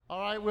All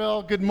right,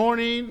 well, good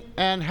morning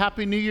and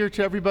Happy New Year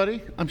to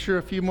everybody. I'm sure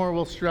a few more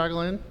will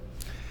straggle in.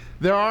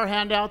 There are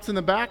handouts in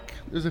the back.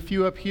 There's a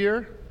few up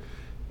here.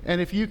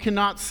 And if you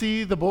cannot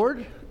see the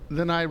board,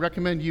 then I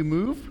recommend you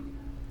move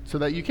so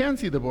that you can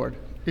see the board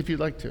if you'd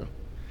like to.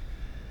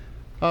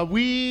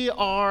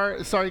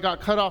 Got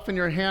cut off in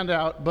your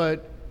handout,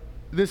 but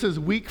this is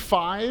week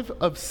 5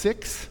 of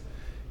 6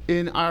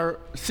 in our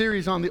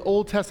series on the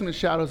Old Testament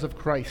shadows of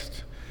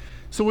Christ.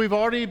 So we've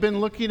already been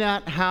looking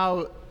at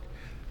how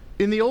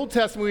in the Old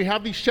Testament, we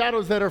have these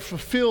shadows that are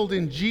fulfilled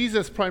in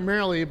Jesus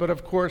primarily, but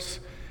of course,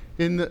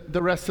 in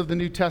the rest of the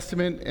New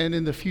Testament and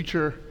in the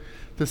future,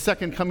 the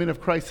second coming of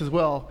Christ as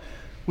well.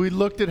 We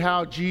looked at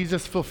how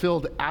Jesus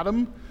fulfilled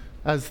Adam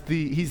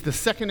he's the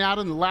second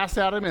Adam, the last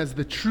Adam, as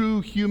the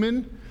true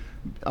human.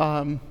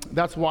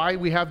 That's why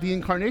we have the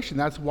incarnation.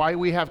 That's why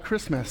we have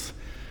Christmas.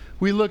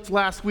 We looked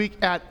last week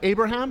at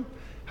Abraham,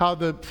 how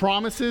the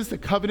promises, the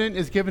covenant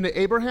is given to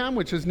Abraham,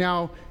 which is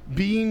now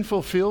being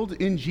fulfilled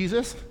in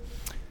Jesus.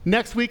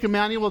 Next week,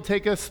 Emmanuel will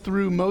take us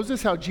through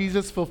Moses, how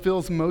Jesus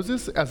fulfills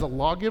Moses as a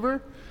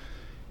lawgiver.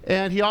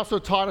 And he also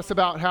taught us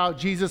about how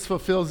Jesus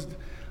fulfills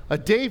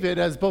David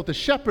as both a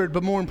shepherd,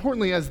 but more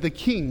importantly as the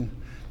king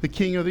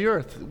of the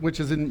earth, which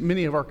is in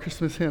many of our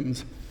Christmas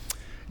hymns.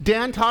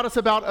 Dan taught us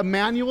about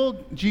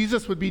Emmanuel.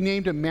 Jesus would be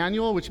named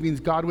Emmanuel, which means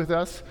God with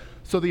us.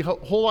 So the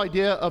whole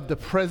idea of the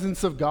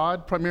presence of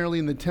God, primarily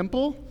in the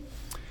temple.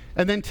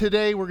 And then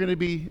today we're going to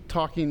be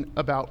talking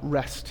about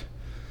rest.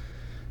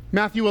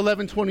 Matthew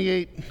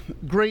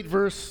 11:28, great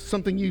verse,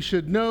 something you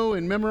should know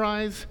and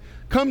memorize.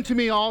 Come to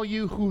me, all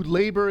you who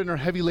labor and are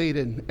heavy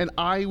laden, and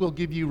I will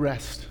give you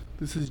rest.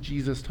 This is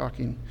Jesus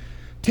talking.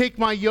 Take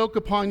my yoke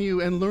upon you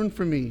and learn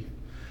from me,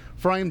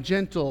 for I am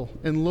gentle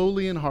and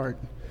lowly in heart,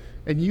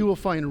 and you will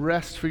find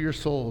rest for your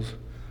souls.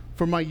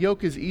 For my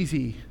yoke is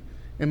easy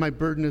and my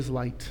burden is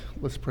light.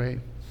 Let's pray.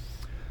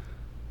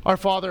 Our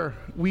Father,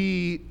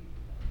 we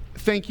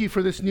thank you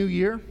for this new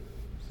year.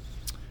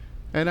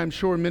 And I'm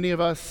sure many of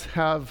us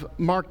have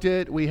marked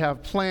it. We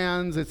have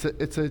plans. It's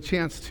a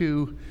chance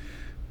to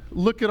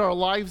look at our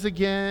lives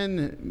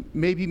again,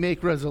 maybe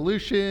make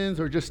resolutions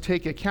or just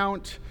take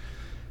account.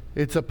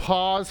 It's a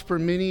pause for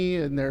many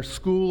in their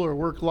school or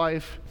work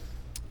life.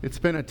 It's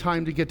been a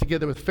time to get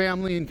together with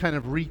family and kind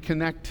of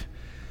reconnect.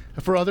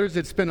 For others,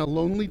 it's been a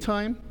lonely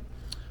time.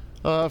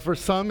 For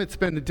some, it's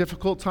been a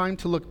difficult time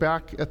to look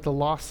back at the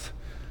loss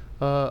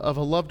of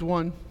a loved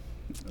one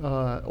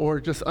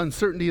or just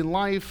uncertainty in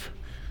life.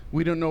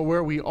 We don't know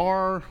where we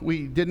are.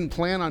 We didn't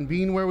plan on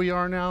being where we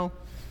are now.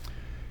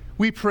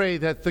 We pray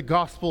that the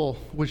gospel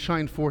would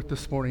shine forth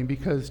this morning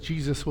because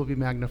Jesus will be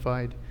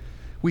magnified.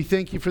 We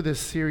thank you for this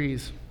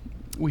series.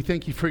 We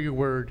thank you for your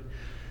word.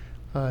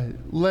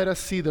 Let us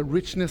see the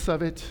richness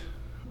of it.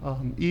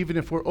 Even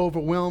if we're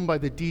overwhelmed by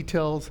the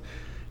details,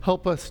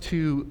 help us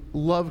to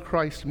love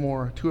Christ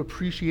more, to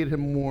appreciate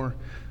him more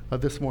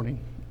this morning.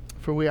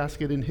 For we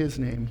ask it in his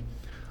name.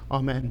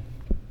 Amen.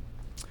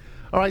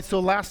 All right, so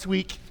last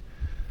week,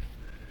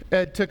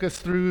 Ed took us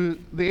through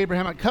the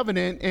Abrahamic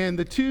covenant, and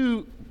the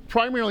two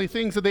primarily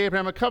things of the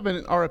Abrahamic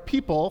covenant are a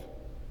people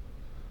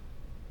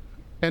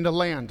and a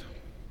land.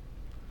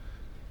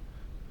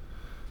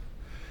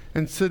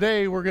 And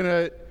today we're going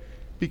to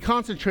be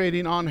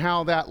concentrating on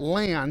how that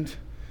land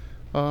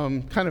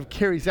kind of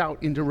carries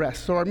out into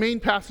rest. So our main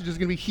passage is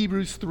going to be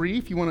Hebrews 3,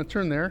 if you want to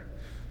turn there.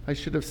 I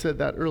should have said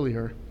that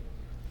earlier.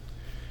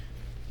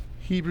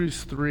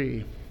 Hebrews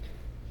 3.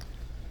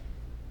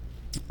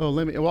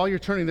 While you're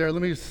turning there,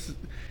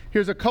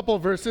 here's a couple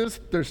of verses.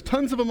 There's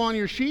tons of them on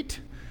your sheet.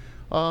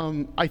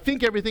 I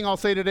think everything I'll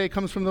say today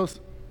comes from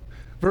those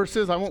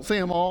verses. I won't say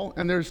them all.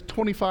 And there's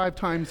 25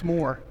 times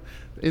more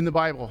in the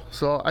Bible.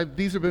 So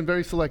these have been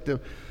very selective.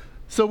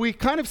 So we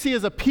kind of see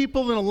as a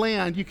people and a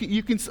land,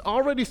 you can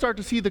already start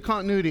to see the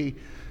continuity.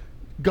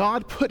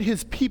 God put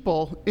his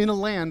people in a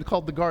land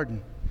called the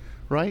garden,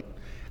 right?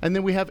 And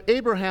then we have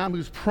Abraham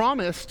who's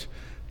promised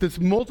this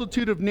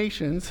multitude of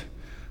nations,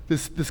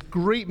 this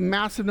great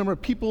massive number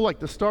of people like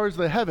the stars of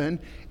the heaven,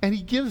 and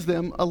he gives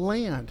them a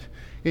land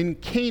in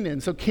Canaan.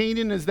 So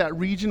Canaan is that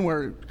region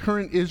where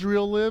current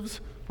Israel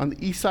lives on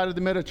the east side of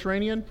the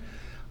Mediterranean.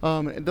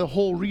 The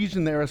whole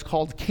region there is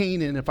called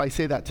Canaan, if I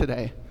say that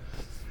today.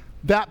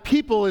 That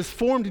people is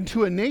formed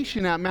into a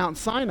nation at Mount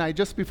Sinai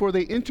just before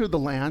they enter the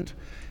land.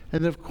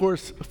 And of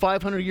course,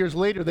 500 years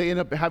later, they end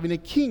up having a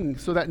king.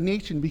 So that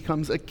nation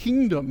becomes a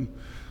kingdom.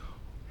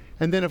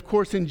 And then, of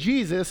course, in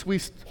Jesus, we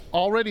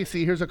already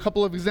see, here's a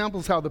couple of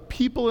examples how the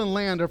people and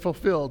land are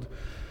fulfilled.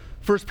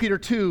 1 Peter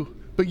 2,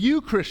 but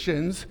you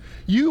Christians,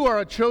 you are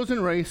a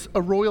chosen race,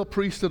 a royal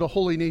priesthood, a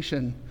holy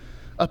nation,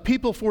 a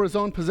people for his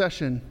own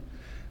possession,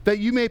 that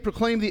you may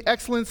proclaim the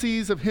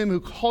excellencies of him who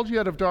called you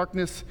out of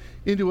darkness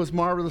into his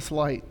marvelous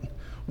light.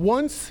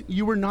 Once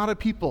you were not a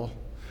people,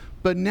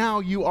 but now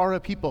you are a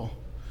people.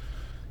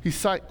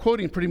 He's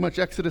quoting pretty much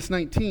Exodus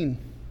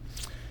 19.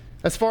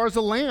 As far as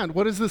the land,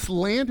 what does this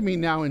land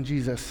mean now in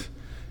Jesus?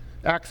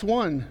 Acts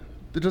 1,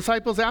 the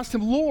disciples asked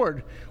him,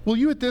 Lord, will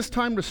you at this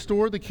time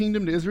restore the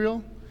kingdom to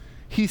Israel?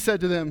 He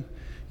said to them,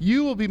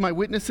 you will be my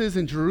witnesses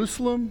in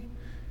Jerusalem,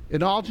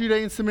 in all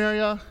Judea and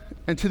Samaria,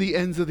 and to the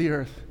ends of the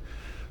earth.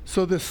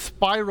 So this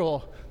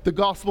spiral, the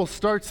gospel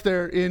starts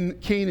there in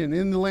Canaan,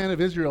 in the land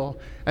of Israel,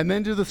 and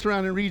then to the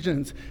surrounding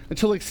regions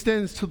until it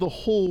extends to the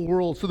whole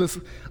world. So this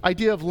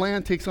idea of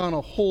land takes on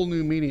a whole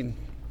new meaning.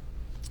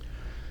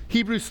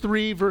 Hebrews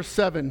 3, verse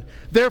 7.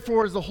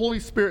 Therefore, as the Holy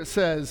Spirit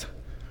says,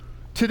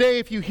 today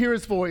if you hear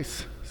his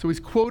voice, so he's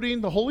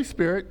quoting the Holy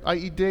Spirit,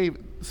 i.e.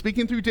 David,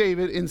 speaking through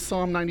David in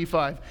Psalm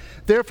 95.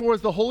 Therefore,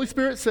 as the Holy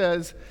Spirit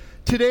says,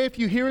 today if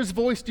you hear his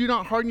voice, do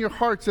not harden your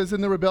hearts as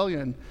in the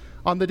rebellion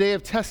on the day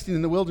of testing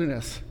in the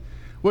wilderness,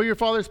 where your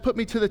fathers put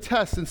me to the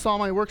test and saw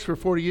my works for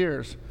 40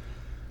 years.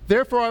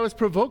 Therefore I was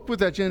provoked with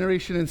that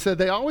generation and said,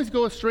 they always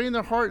go astray in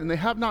their heart, and they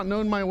have not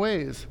known my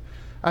ways.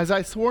 As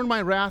I swore in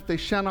my wrath, they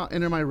shall not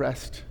enter my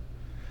rest.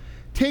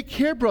 Take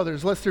care,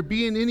 brothers, lest there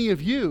be in any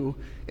of you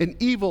an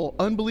evil,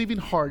 unbelieving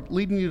heart,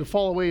 leading you to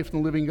fall away from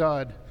the living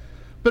God.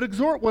 But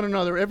exhort one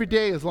another every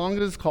day as long as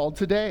it is called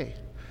today,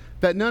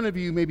 that none of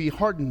you may be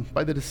hardened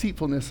by the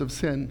deceitfulness of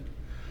sin.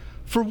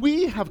 For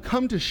we have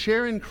come to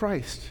share in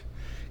Christ,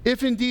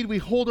 if indeed we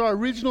hold our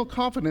original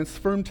confidence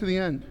firm to the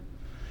end.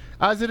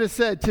 As it is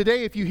said,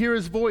 today if you hear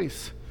his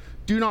voice,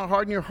 do not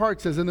harden your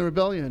hearts as in the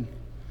rebellion.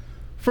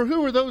 For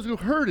who were those who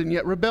heard and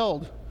yet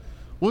rebelled?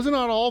 Was it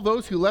not all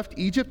those who left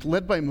Egypt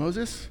led by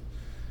Moses?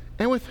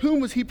 And with whom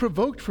was he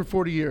provoked for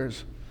 40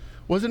 years?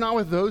 Was it not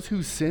with those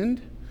who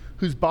sinned,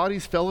 whose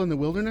bodies fell in the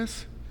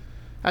wilderness?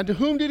 And to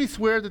whom did he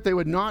swear that they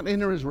would not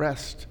enter his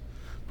rest,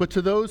 but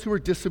to those who were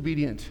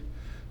disobedient?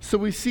 So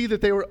we see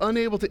that they were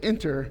unable to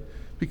enter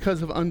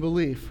because of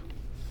unbelief.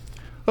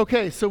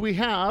 Okay, so we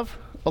have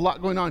a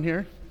lot going on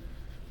here.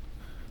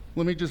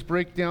 Let me just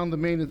break down the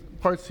main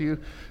parts to you.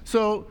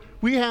 So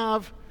we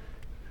have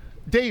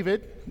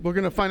David. We're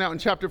going to find out in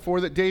chapter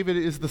 4 that David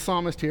is the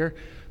psalmist here.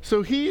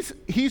 So he's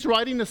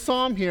writing a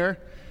psalm here,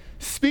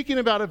 speaking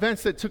about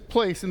events that took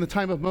place in the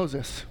time of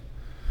Moses.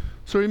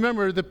 So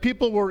remember, the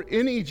people were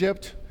in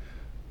Egypt.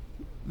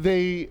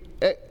 The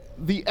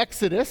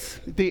Exodus,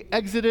 they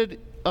exited,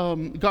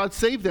 God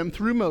saved them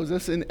through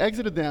Moses and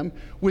exited them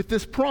with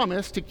this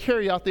promise to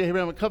carry out the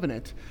Abrahamic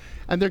covenant.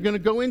 And they're going to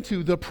go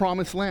into the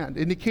promised land,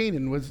 into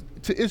Canaan, was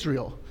to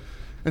Israel.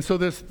 And so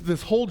there's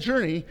this whole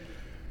journey.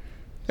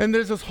 And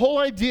there's this whole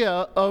idea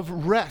of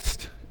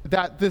rest,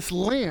 that this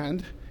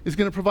land is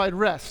going to provide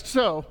rest.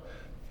 So,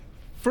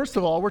 first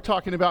of all, we're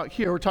talking about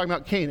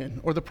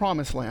Canaan, or the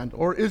promised land,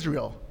 or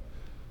Israel.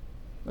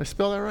 Did I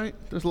spell that right?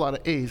 There's a lot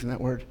of A's in that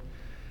word.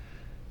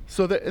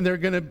 So that, they're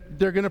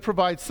going to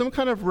provide some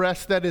kind of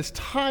rest that is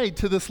tied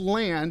to this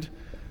land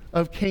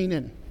of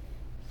Canaan.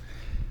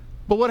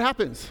 But what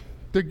happens?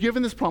 They're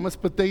given this promise,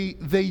 but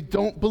they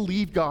don't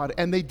believe God,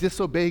 and they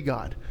disobey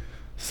God.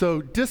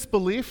 So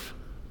disbelief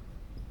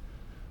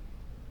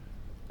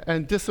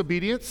and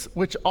disobedience,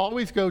 which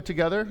always go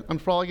together. I'm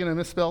probably going to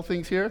misspell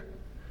things here.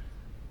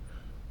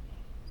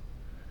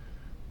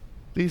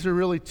 These are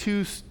really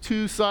two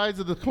sides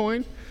of the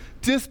coin.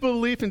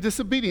 Disbelief and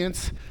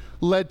disobedience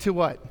led to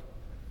what?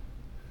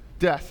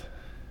 Death.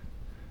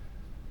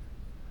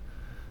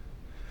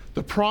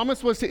 The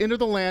promise was to enter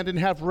the land and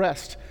have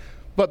rest.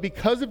 But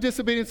because of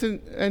disobedience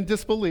and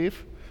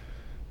disbelief,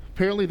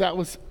 apparently that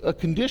was a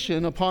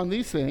condition upon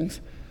these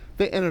things,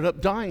 they ended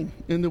up dying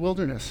in the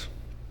wilderness.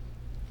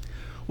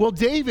 Well,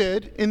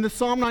 David in the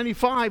Psalm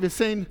 95 is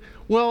saying,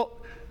 well,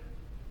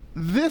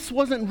 this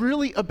wasn't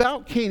really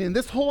about Canaan.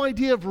 This whole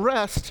idea of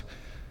rest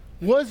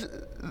was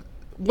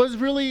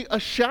really a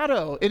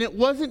shadow, and it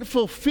wasn't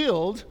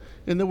fulfilled,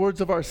 in the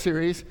words of our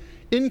series,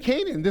 in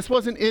Canaan. This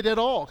wasn't it at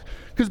all.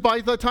 Because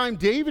by the time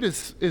David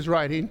is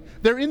writing,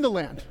 they're in the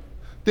land.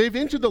 They've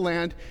entered the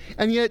land,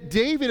 and yet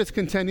David is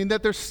contending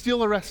that there's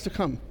still a rest to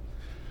come.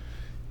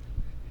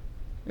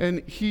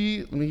 And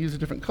let me use a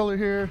different color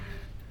here.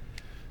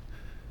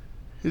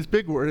 His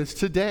big word is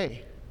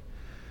today.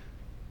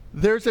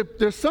 There's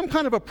some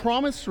kind of a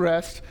promised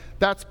rest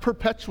that's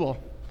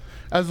perpetual,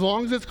 as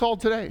long as it's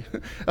called today.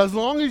 As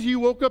long as you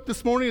woke up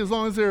this morning, as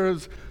long as there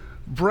is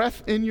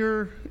breath in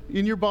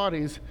your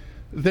bodies,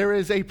 there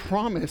is a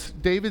promise,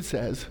 David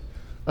says,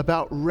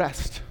 about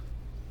rest.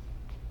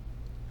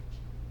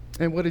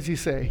 And what does he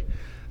say?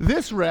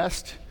 This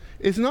rest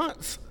is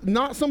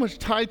not so much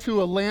tied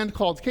to a land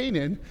called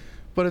Canaan,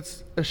 but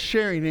it's a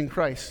sharing in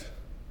Christ.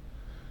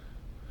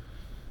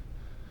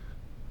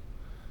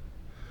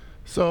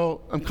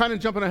 So I'm kind of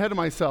jumping ahead of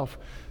myself.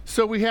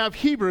 So we have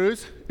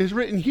Hebrews is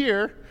written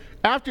here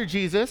after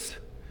Jesus.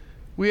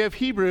 We have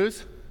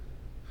Hebrews.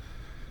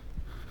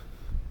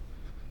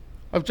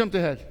 I've jumped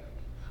ahead.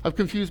 I've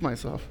confused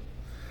myself.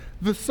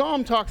 The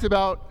Psalm talks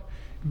about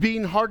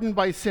being hardened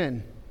by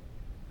sin.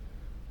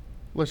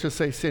 Let's just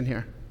say sin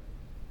here.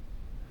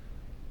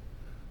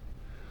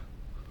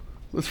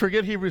 Let's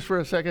forget Hebrews for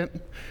a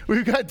second.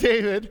 We've got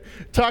David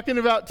talking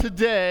about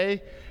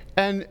today,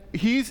 and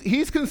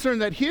he's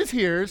concerned that his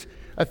hearers,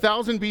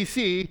 1000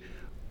 BC,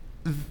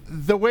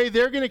 the way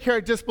they're going to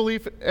carry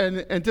disbelief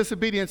and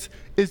disobedience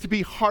is to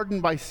be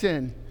hardened by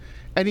sin.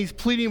 And he's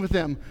pleading with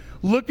them,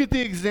 look at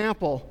the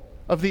example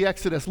of the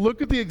Exodus.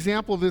 Look at the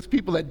example of this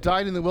people that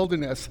died in the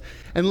wilderness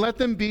and let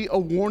them be a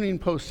warning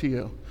post to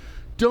you.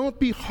 Don't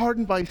be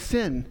hardened by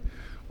sin,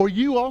 or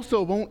you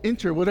also won't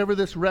enter whatever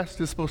this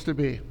rest is supposed to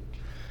be.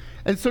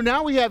 And so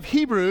now we have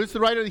Hebrews, the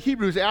writer of the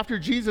Hebrews, after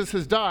Jesus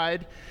has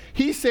died,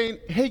 he's saying,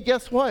 hey,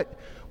 guess what?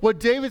 What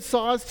David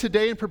saw as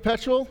today in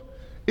perpetual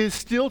is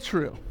still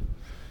true.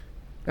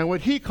 And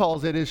what he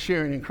calls it is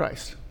sharing in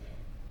Christ.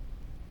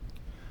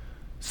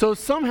 So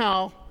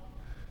somehow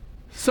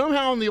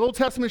in the Old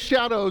Testament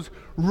shadows,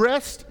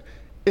 rest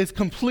is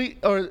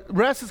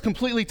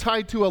completely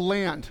tied to a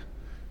land.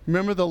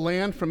 Remember the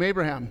land from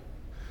Abraham?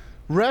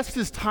 Rest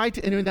is tied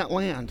to entering that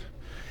land.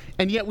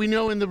 And yet we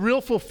know in the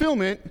real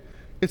fulfillment,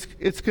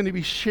 it's going to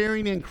be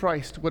sharing in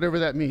Christ, whatever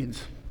that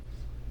means.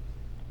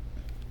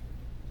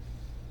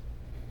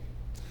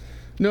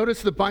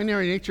 Notice the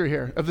binary nature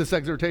here of this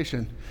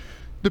exhortation.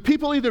 The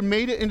people either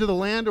made it into the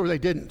land or they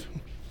didn't.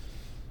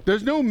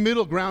 There's no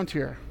middle ground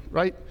here,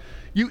 right?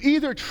 You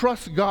either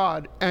trust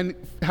God and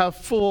have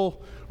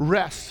full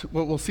rest,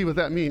 well, we'll see what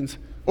that means,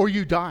 or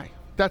you die.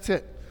 That's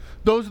it.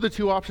 Those are the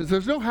two options.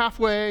 There's no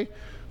halfway.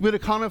 I'm going to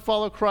come and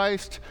follow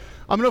Christ.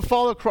 I'm going to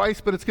follow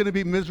Christ, but it's going to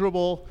be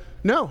miserable.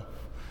 No.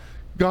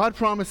 God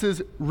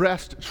promises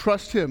rest.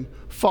 Trust him.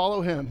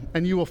 Follow him,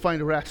 and you will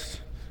find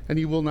rest, and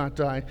you will not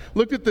die.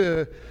 Look at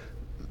the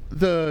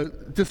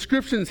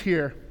descriptions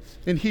here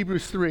in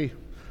Hebrews 3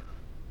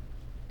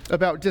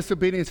 about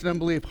disobedience and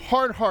unbelief.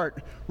 Hard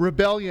heart,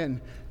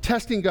 rebellion,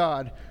 testing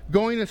God,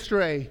 going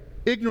astray,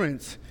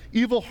 ignorance,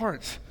 evil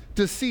hearts,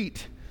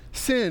 deceit,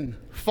 sin,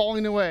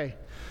 falling away.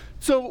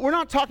 So we're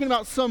not talking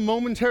about some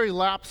momentary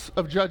lapse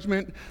of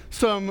judgment,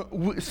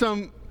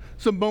 some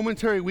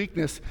momentary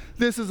weakness.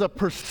 This is a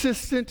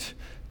persistent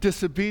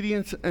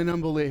disobedience and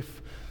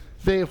unbelief.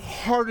 They've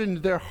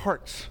hardened their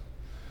hearts.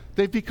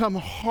 They've become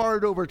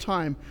hard over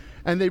time,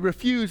 and they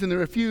refuse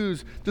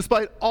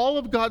despite all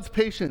of God's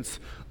patience,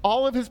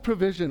 all of his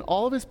provision,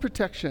 all of his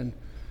protection.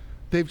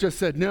 They've just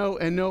said no,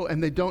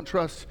 and they don't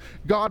trust.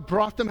 God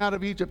brought them out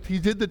of Egypt. He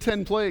did the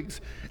 10 plagues,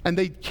 and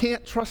they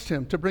can't trust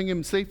him to bring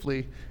him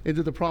safely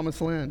into the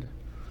promised land.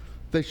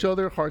 They show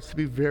their hearts to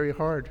be very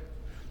hard.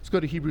 Let's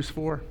go to Hebrews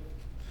 4.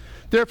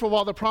 Therefore,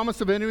 while the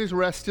promise of enemies'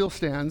 rest still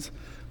stands,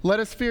 let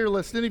us fear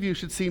lest any of you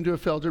should seem to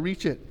have failed to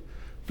reach it.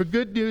 For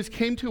good news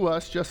came to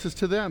us just as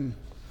to them.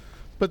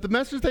 But the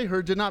message they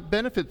heard did not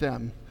benefit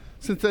them,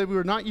 since they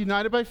were not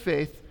united by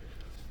faith.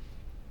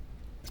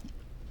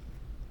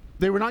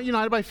 They were not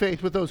united by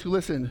faith with those who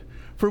listened.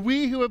 For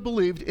we who have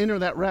believed enter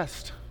that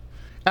rest.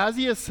 As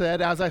he has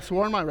said, as I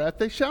swore in my wrath,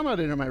 they shall not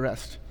enter my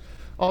rest,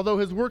 although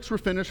his works were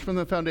finished from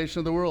the foundation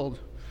of the world.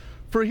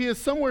 For he has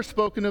somewhere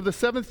spoken of the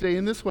seventh day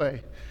in this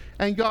way,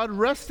 and God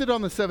rested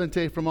on the seventh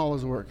day from all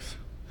his works.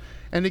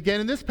 And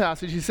again in this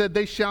passage he said,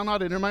 they shall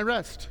not enter my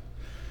rest.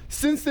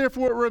 Since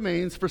therefore it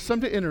remains for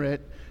some to enter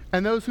it,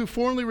 and those who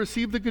formerly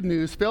received the good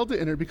news failed to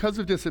enter because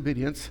of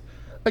disobedience,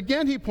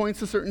 again he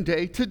points a certain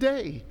day,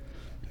 today,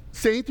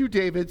 saying through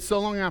David so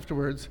long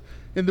afterwards,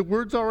 in the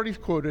words already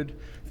quoted,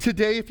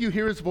 today if you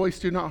hear his voice,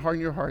 do not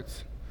harden your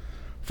hearts.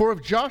 For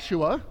if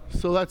Joshua,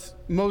 so that's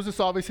Moses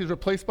obviously is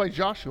replaced by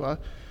Joshua,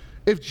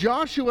 if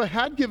Joshua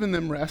had given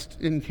them rest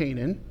in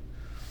Canaan,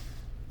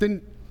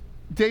 then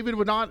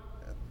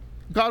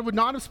God would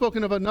not have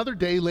spoken of another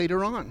day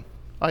later on,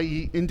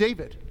 i.e. in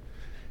David.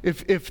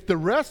 If the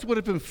rest would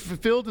have been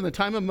fulfilled in the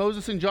time of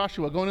Moses and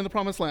Joshua going in the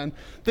promised land,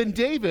 then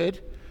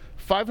David,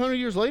 500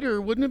 years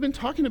later, wouldn't have been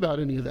talking about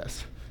any of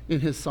this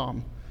in his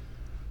psalm.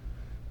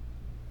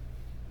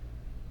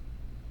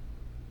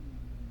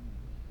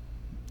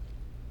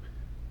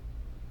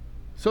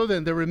 So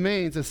then there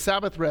remains a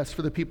Sabbath rest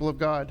for the people of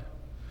God.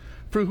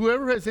 For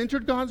whoever has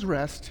entered God's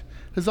rest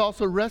has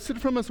also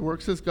rested from his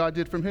works as God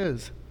did from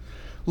his.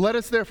 Let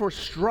us therefore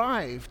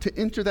strive to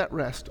enter that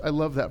rest. I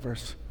love that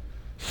verse.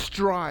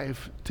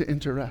 Strive to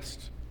enter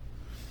rest,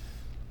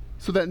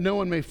 so that no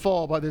one may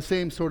fall by the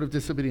same sort of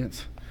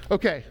disobedience.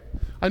 Okay,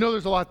 I know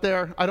there's a lot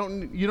there.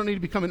 You don't need to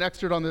become an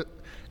expert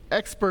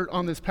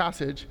on this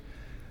passage.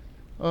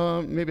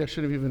 Maybe I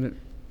should have even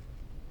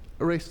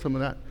erased some of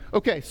that.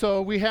 Okay,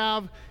 so we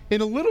have in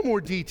a little more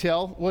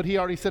detail what he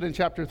already said in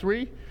chapter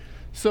 3.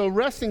 So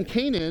rest in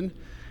Canaan,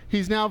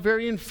 he's now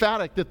very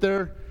emphatic that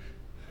they're,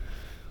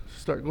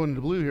 start going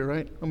into blue here,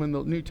 right? I'm in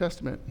the New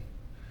Testament.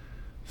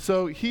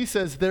 So he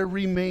says there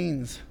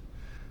remains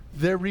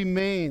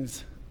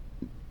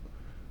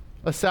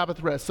a Sabbath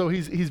rest. So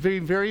he's very,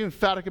 very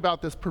emphatic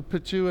about this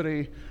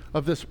perpetuity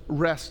of this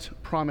rest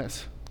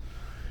promise.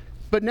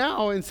 But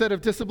now, instead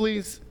of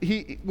disbelief,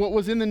 what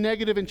was in the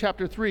negative in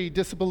chapter 3,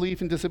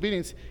 disbelief and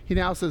disobedience, he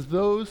now says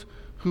those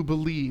who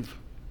believe,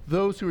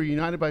 those who are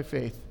united by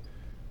faith.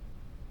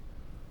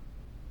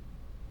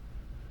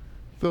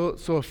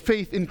 So a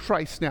faith in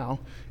Christ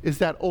now is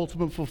that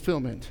ultimate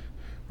fulfillment,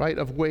 right,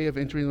 of way of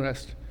entering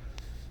rest.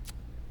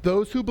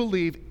 Those who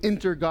believe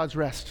enter God's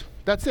rest.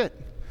 That's it.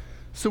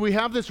 So we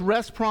have this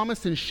rest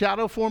promised in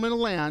shadow form in a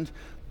land,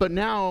 but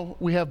now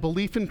we have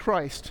belief in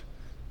Christ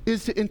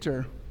is to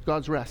enter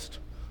God's rest.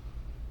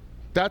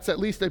 That's at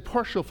least a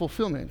partial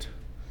fulfillment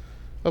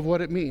of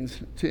what it means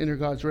to enter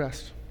God's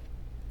rest.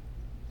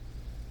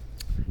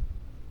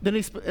 Then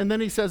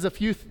he says a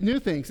few new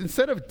things.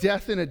 Instead of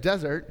death in a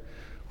desert,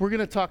 we're going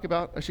to talk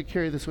about, I should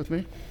carry this with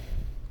me.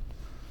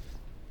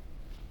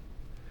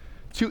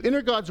 To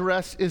enter God's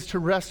rest is to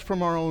rest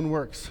from our own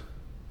works.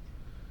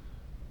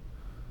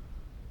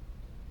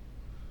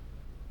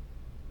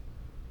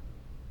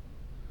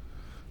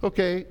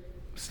 Okay,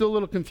 still a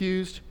little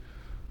confused.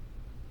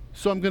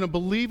 So I'm going to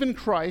believe in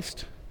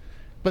Christ,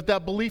 but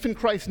that belief in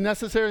Christ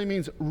necessarily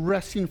means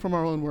resting from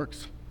our own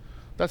works.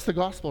 That's the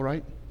gospel,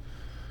 right?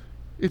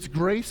 It's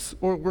grace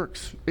or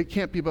works. It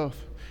can't be both.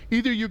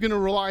 Either you're going to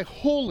rely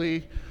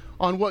wholly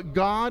on what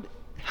God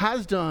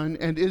has done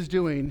and is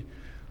doing,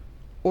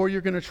 or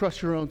you're going to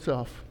trust your own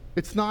self.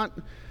 It's not,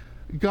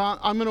 God,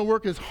 I'm going to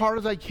work as hard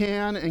as I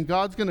can, and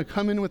God's going to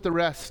come in with the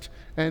rest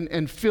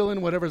and fill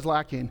in whatever's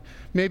lacking.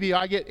 Maybe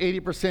I get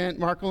 80%,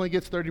 Mark only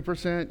gets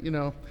 30%,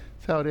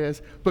 that's how it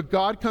is. But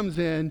God comes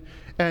in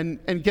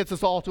and gets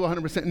us all to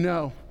 100%.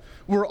 No,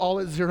 we're all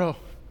at zero.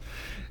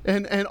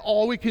 And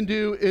all we can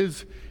do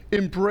is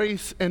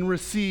embrace and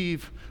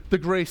receive the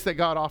grace that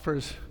God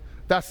offers.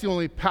 That's the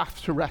only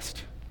path to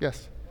rest.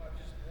 Yes? Well, I'm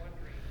just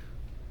wondering,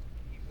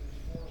 Hebrews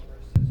 4, where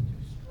it says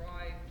to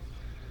strive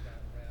to that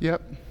rest.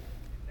 Yep.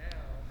 Now,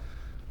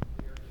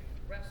 we are to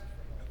rest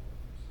from our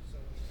works. So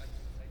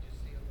I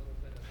just see a little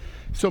bit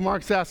of... So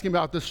Mark's asking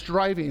about the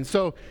striving.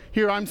 So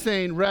here I'm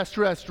saying rest,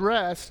 rest,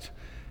 rest.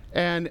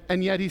 And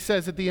yet he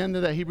says at the end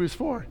of that Hebrews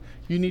 4,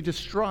 you need to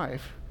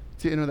strive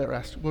to enter that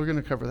rest. We're going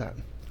to cover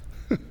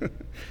that.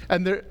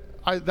 And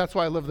that's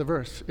why I love the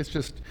verse.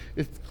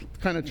 It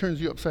kind of turns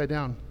you upside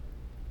down.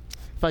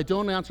 If I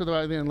don't answer the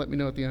right end, let me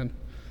know at the end.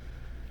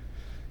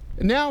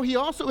 And now he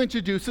also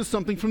introduces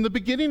something from the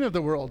beginning of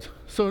the world.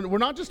 So we're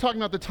not just talking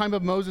about the time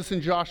of Moses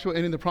and Joshua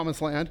entering the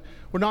promised land.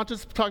 We're not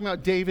just talking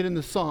about David in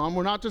the Psalm.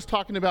 We're not just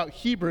talking about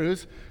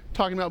Hebrews,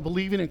 talking about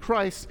believing in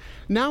Christ.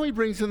 Now he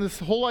brings in this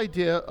whole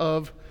idea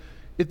of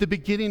at the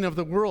beginning of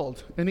the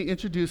world, and he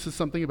introduces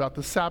something about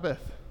the Sabbath.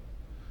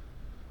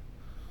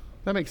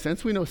 That makes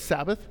sense. We know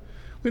Sabbath.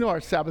 We know our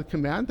Sabbath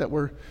command that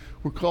we're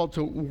called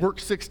to work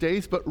 6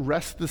 days but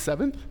rest the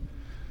seventh.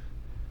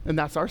 And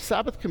that's our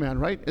Sabbath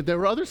command, right? And there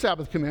were other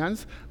Sabbath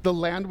commands. The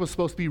land was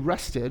supposed to be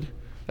rested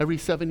every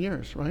 7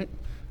 years, right?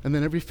 And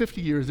then every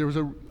 50 years there was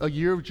a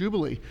year of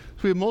Jubilee.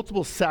 So we have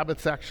multiple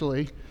Sabbaths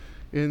actually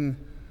in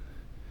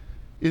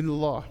the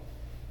law.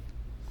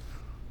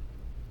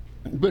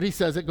 But he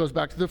says it goes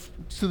back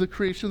to the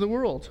creation of the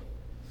world.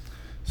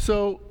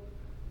 So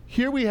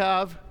here we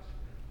have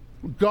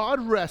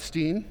God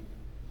resting,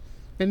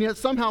 and yet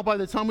somehow by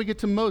the time we get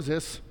to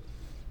Moses,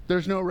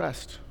 there's no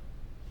rest.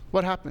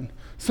 What happened?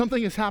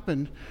 Something has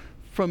happened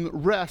from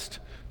rest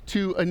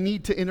to a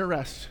need to enter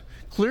rest.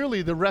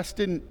 Clearly the rest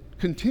didn't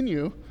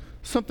continue.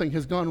 Something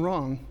has gone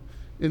wrong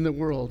in the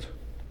world.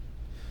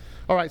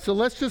 All right, so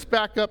let's just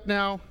back up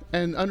now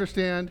and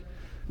understand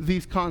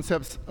these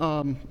concepts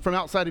from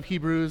outside of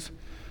Hebrews.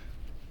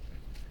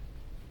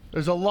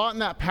 There's a lot in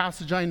that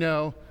passage, I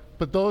know,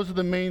 but those are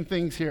the main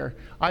things here.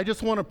 I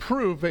just want to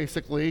prove,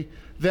 basically,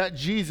 that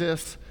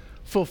Jesus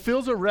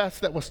fulfills a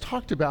rest that was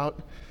talked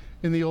about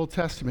in the Old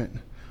Testament.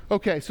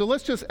 Okay, so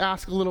let's just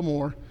ask a little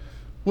more.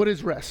 What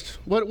is rest?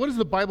 What does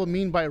the Bible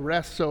mean by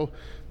rest? So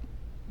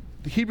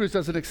the Hebrews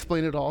doesn't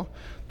explain it all.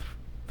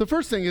 The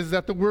first thing is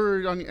that the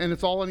word, and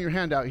it's all on your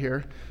handout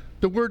here,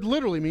 the word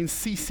literally means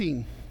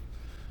ceasing.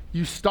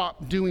 You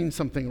stop doing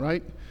something,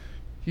 right?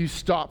 You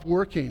stop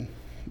working.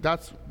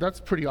 That's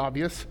pretty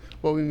obvious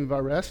what we mean by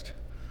rest.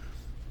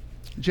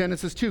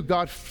 Genesis 2,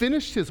 God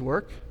finished his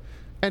work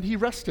and he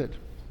rested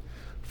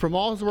from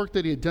all his work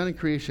that he had done in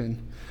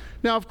creation.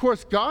 Now, of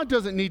course, God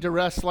doesn't need to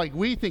rest like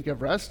we think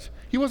of rest.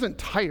 He wasn't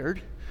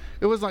tired.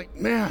 It was like,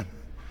 man,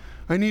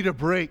 I need a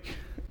break.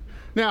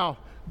 Now,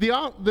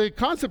 the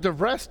concept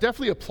of rest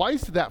definitely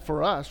applies to that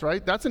for us,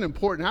 right? That's an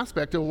important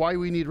aspect of why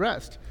we need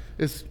rest,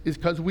 is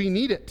because we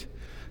need it.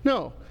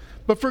 No,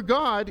 but for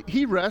God,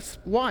 he rests.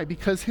 Why?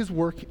 Because his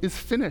work is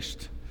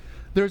finished.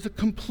 There's a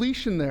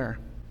completion there.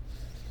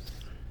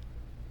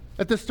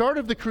 At the start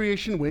of the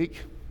creation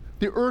week,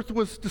 the earth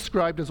was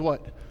described as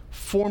what?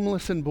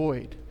 Formless and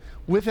void,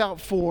 without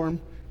form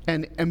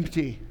and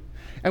empty.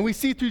 And we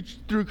see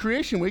through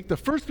creation week, the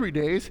first 3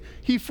 days,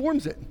 he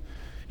forms it.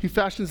 He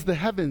fashions the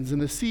heavens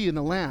and the sea and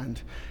the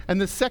land.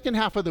 And the second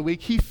half of the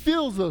week, he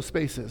fills those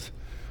spaces.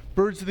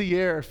 Birds of the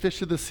air,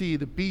 fish of the sea,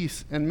 the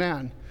beasts, and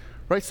man.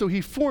 Right? So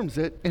he forms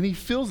it and he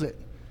fills it.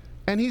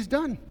 And he's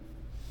done.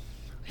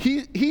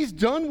 He's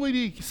done what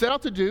he set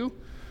out to do.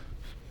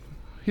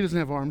 He doesn't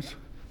have arms,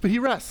 but he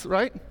rests,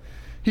 right?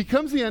 He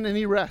comes in and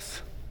he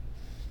rests.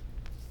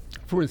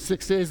 For in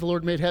 6 days the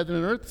Lord made heaven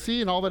and earth, sea,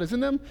 and all that is in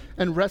them,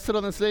 and rested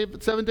on the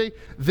seventh day.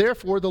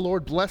 Therefore the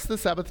Lord blessed the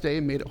Sabbath day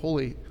and made it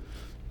holy.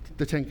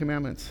 The Ten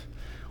Commandments.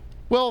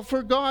 Well,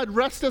 for God,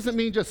 rest doesn't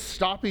mean just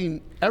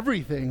stopping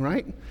everything,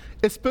 right?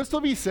 It's supposed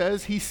to be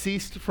says he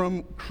ceased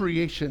from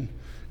creation.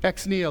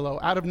 Ex nihilo,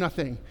 out of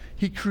nothing.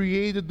 He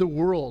created the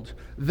world.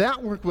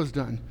 That work was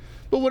done.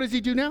 But what does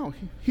he do now?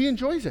 He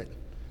enjoys it.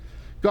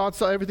 God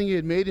saw everything he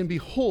had made, and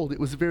behold, it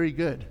was very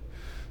good.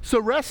 So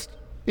rest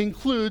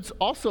includes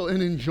also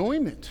an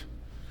enjoyment.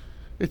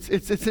 It's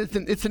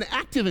an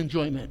active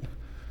enjoyment.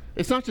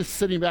 It's not just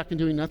sitting back and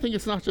doing nothing.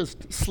 It's not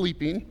just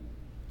sleeping.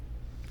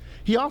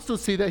 He also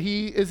see that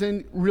he is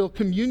in real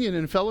communion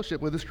and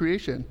fellowship with his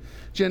creation.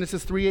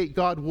 Genesis 3:8,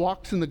 God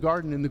walks in the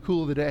garden in the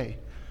cool of the day.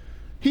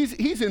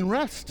 He's in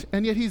rest,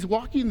 and yet he's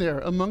walking there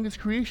among his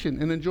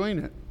creation and enjoying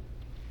it.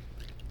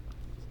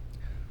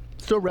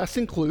 So rest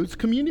includes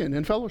communion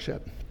and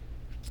fellowship.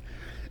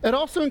 It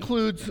also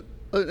includes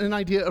an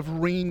idea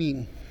of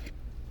reigning.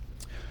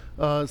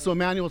 So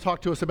Emmanuel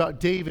talked to us about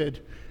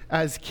David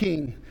as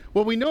king.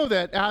 Well, we know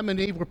that Adam and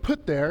Eve were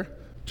put there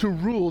to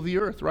rule the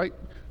earth, right?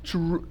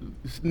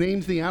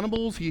 Names the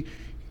animals.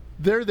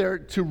 They're there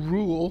to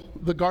rule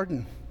the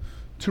garden,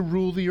 to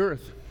rule the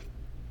earth.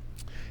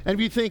 And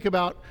if you think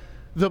about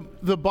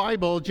the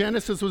Bible,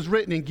 Genesis was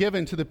written and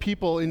given to the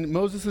people in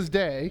Moses'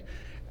 day,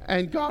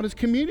 and God is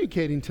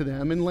communicating to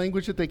them in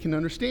language that they can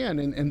understand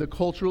and the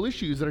cultural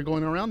issues that are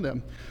going around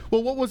them.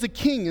 Well, what was a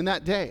king in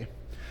that day?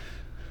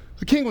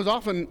 The king was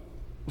often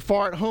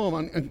far at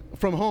home,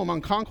 from home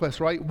on conquest,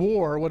 right?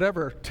 War or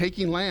whatever,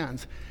 taking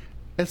lands.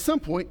 At some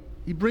point,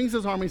 he brings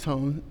his armies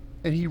home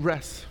and he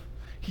rests.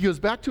 He goes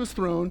back to his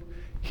throne.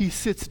 He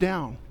sits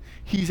down.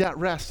 He's at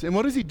rest. And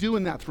what does he do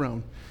in that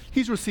throne?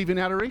 He's receiving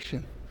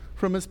adoration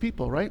from his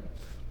people, right?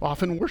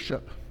 Often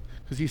worship,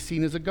 because he's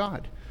seen as a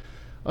god.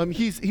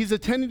 He's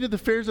attending to the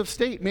affairs of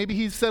state. Maybe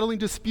he's settling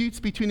disputes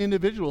between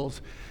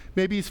individuals.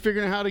 Maybe he's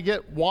figuring out how to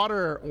get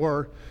water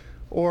or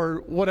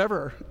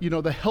whatever,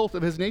 the health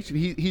of his nation.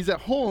 He's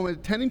at home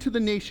attending to the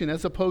nation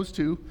as opposed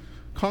to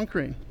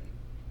conquering.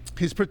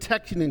 He's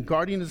protecting and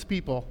guarding his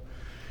people.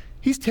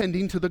 He's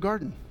tending to the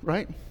garden,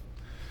 right?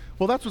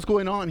 Well, that's what's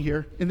going on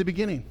here in the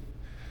beginning.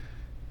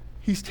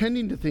 He's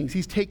tending to things.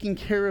 He's taking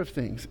care of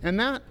things. And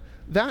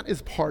that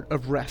is part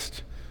of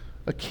rest.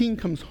 A king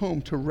comes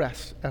home to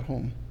rest at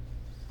home.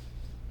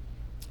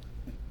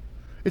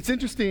 It's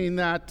interesting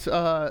that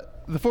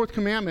the fourth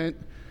commandment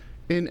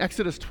in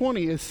Exodus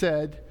 20 is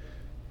said,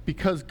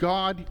 because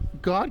God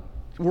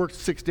worked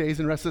 6 days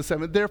and rested the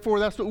seventh. Therefore,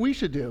 that's what we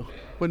should do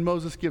when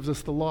Moses gives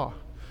us the law.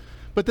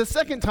 But the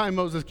second time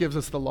Moses gives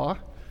us the law,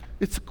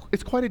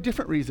 it's quite a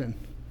different reason.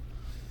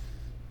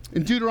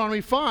 In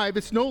Deuteronomy 5,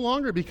 it's no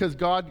longer because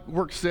God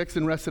worked 6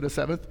 and rested a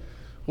seventh.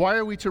 Why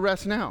are we to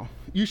rest now?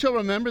 You shall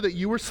remember that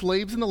you were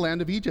slaves in the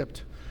land of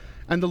Egypt,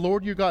 and the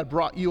Lord your God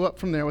brought you up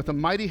from there with a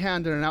mighty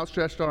hand and an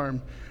outstretched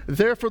arm.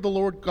 Therefore the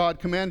Lord God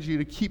commanded you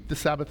to keep the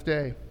Sabbath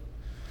day.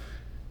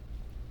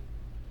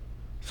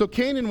 So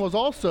Canaan was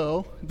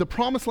also, the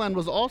promised land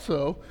was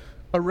also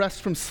a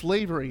rest from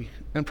slavery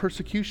and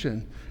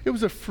persecution. It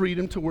was a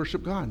freedom to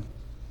worship God.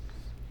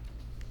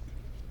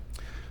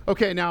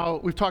 Okay,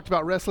 now we've talked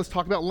about rest. Let's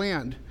talk about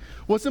land.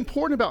 What's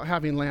important about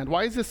having land?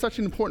 Why is this such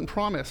an important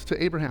promise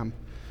to Abraham?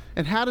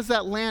 And how does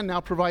that land now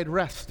provide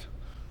rest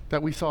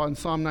that we saw in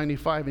Psalm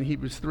 95 and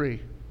Hebrews 3?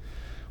 Well,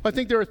 I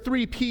think there are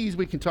 3 P's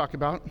we can talk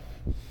about.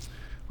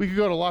 We could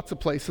go to lots of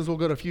places. We'll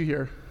go to a few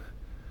here.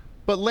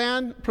 But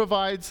land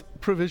provides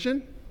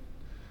provision.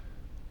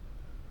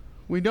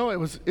 We know it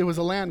was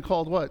a land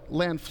called what?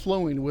 Land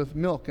flowing with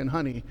milk and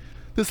honey.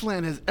 This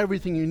land has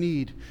everything you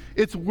need.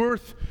 It's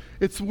worth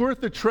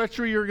the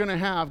treachery you're going to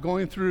have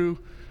going through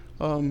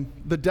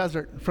the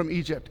desert from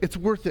Egypt. It's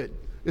worth it.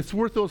 It's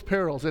worth those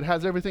perils. It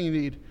has everything you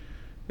need.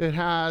 It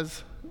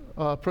has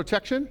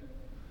protection.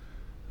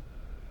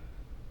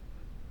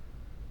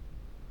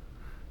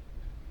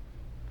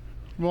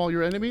 From all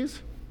your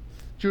enemies.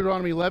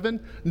 Deuteronomy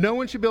 11, no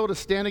one should be able to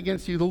stand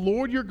against you. The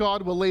Lord your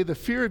God will lay the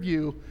fear of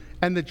you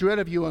and the dread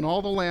of you on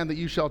all the land that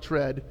you shall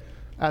tread,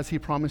 as he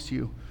promised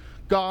you.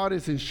 God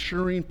is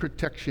ensuring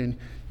protection.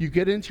 You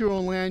get into your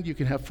own land, you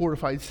can have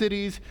fortified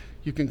cities,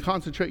 you can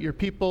concentrate your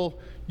people,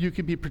 you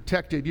can be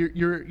protected.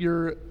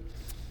 You're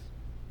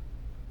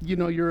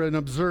an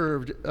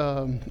observed,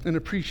 an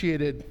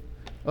appreciated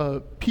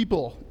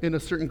people in a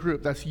certain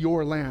group. That's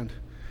your land.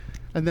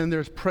 And then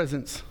there's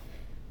presence.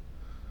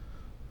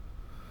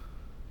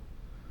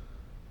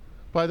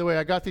 By the way,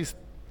 I got these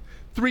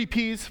 3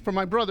 P's from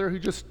my brother who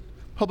just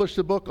published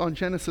a book on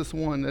Genesis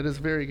 1 that is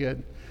very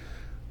good.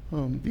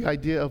 The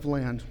idea of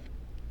land.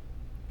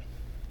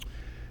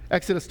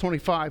 Exodus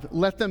 25,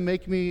 let them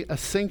make me a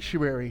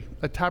sanctuary,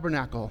 a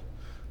tabernacle,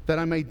 that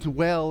I may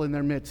dwell in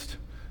their midst.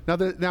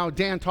 Now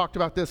Dan talked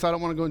about this. I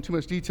don't want to go into too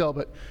much detail,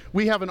 but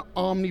we have an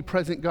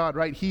omnipresent God,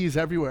 right? He is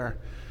everywhere.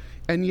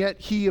 And yet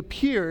he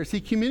appears,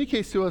 he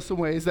communicates to us in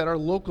ways that are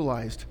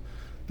localized,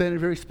 that in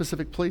very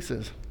specific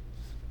places.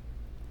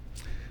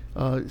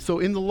 So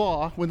in the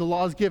law, when the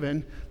law is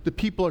given, the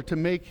people are to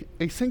make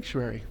a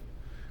sanctuary.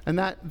 And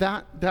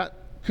that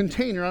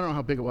container, I don't know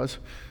how big it was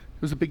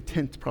a big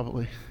tent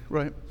probably,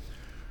 right?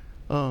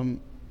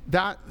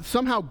 That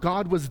somehow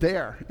God was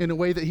there in a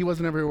way that he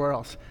wasn't everywhere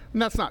else.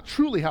 And that's not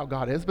truly how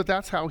God is, but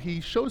that's how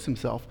he shows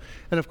himself.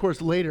 And of course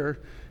later,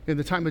 in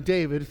the time of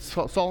David,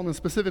 Solomon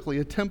specifically,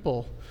 a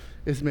temple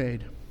is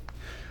made.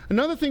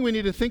 Another thing we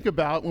need to think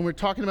about when we're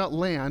talking about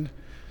land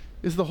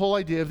is the whole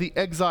idea of the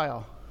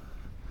exile.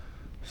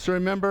 So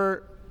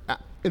remember,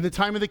 in the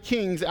time of the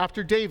kings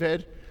after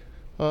David,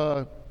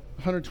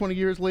 120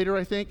 years later,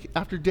 I think,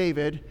 after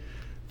David,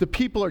 the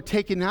people are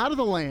taken out of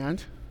the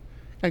land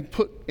and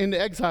put into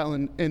exile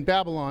in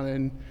Babylon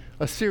and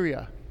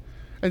Assyria.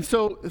 And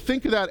so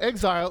think of that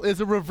exile as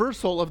a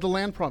reversal of the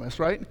land promise,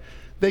 right?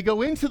 They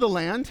go into the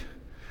land,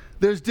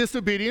 there's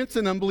disobedience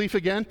and unbelief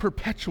again,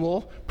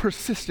 perpetual,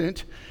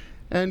 persistent,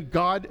 and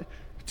God,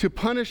 to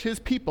punish his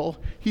people,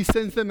 he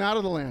sends them out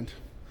of the land.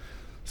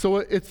 So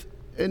it's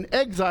an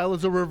exile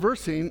is a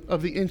reversing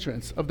of the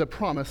entrance of the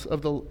promise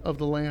of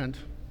the land.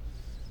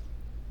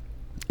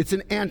 It's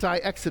an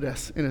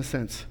anti-exodus in a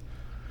sense.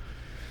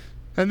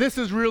 And this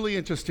is really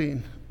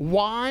interesting.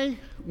 Why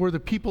were the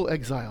people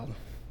exiled?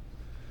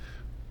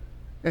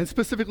 And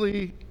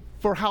specifically,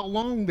 for how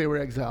long they were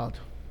exiled?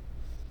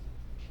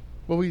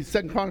 Well,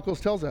 2 Chronicles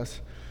tells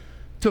us,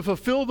 to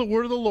fulfill the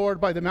word of the Lord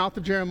by the mouth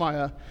of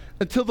Jeremiah,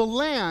 until the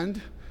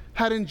land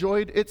had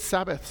enjoyed its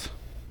Sabbaths.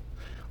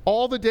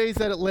 All the days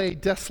that it lay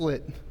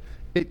desolate,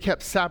 it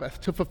kept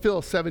Sabbath to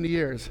fulfill 70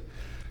 years.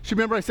 So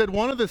remember I said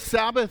one of the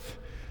Sabbath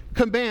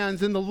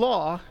commands in the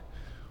law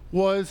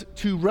was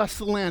to rest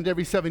the land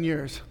every 7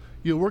 years.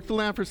 You'll work the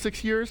land for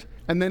 6 years,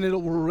 and then it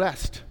will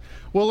rest.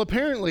 Well,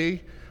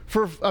 apparently,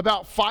 for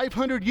about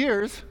 500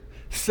 years,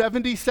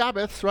 70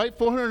 Sabbaths, right,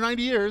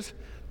 490 years,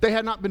 they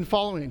had not been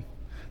following.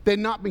 They had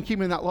not been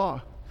keeping that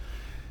law.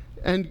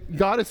 And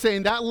God is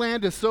saying, that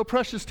land is so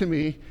precious to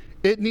me,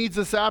 it needs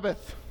a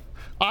Sabbath.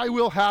 I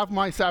will have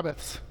my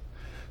Sabbaths.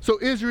 So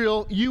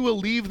Israel, you will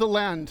leave the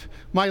land.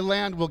 My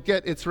land will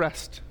get its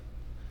rest.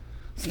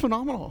 It's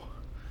phenomenal.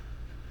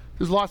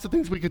 There's lots of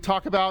things we could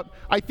talk about.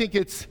 I think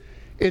it's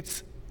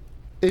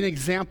an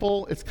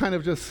example. It's kind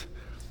of just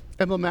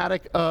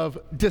emblematic of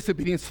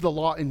disobedience to the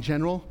law in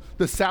general.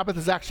 The Sabbath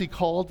is actually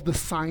called the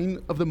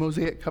sign of the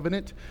Mosaic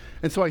covenant.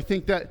 And so I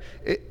think that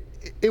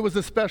it was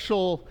a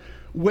special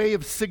way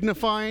of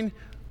signifying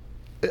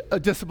a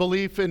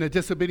disbelief and a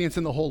disobedience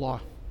in the whole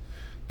law.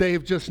 They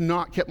have just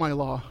not kept my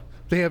law.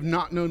 They have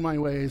not known my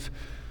ways.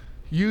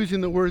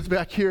 Using the words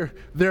back here,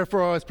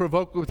 therefore I was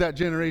provoked with that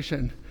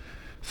generation.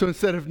 So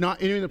instead of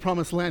not entering the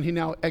promised land, he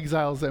now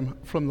exiles them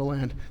from the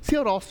land. See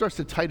how it all starts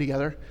to tie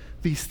together?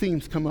 These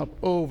themes come up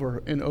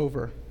over and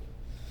over.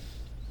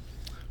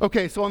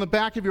 Okay, so on the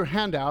back of your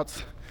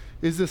handouts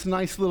is this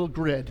nice little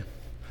grid.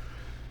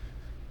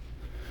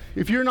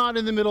 If you're not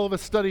in the middle of a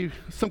study,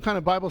 some kind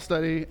of Bible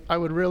study, I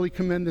would really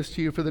commend this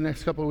to you for the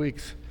next couple of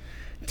weeks.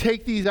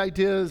 Take these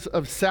ideas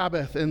of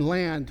Sabbath and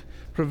land,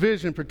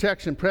 provision,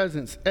 protection,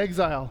 presence,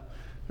 exile,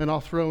 and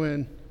I'll throw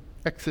in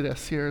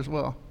Exodus here as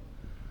well.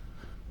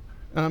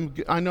 I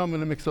know I'm going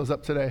to mix those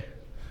up today.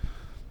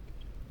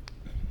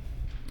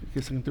 I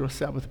guess I can throw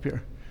Sabbath up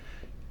here.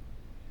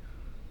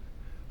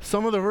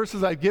 Some of the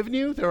verses I've given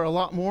you, there are a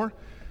lot more.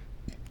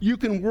 You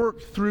can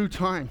work through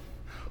time.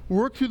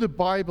 Work through the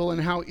Bible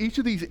and how each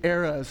of these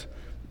eras,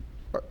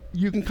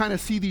 you can kind of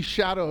see these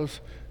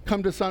shadows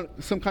come to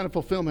some kind of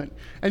fulfillment.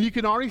 And you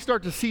can already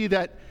start to see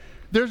that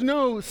there's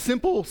no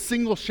simple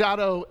single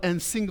shadow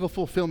and single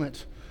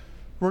fulfillment.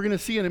 We're going to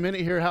see in a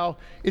minute here how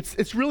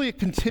it's really a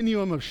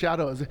continuum of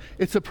shadows.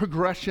 It's a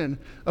progression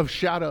of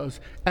shadows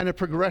and a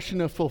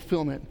progression of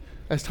fulfillment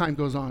as time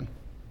goes on.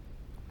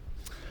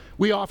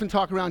 We often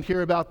talk around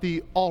here about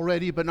the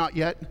already but not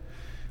yet.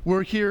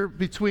 We're here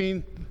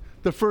between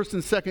the first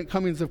and second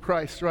comings of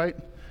Christ, right?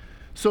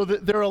 So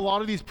there are a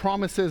lot of these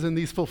promises and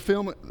these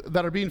fulfillment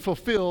that are being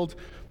fulfilled,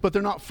 but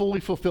they're not fully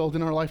fulfilled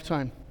in our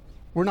lifetime.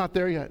 We're not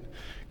there yet.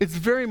 It's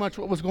very much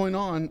what was going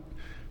on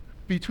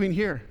between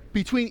here.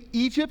 Between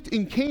Egypt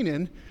and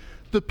Canaan,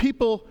 the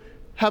people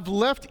have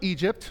left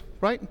Egypt,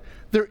 right?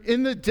 They're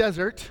in the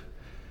desert,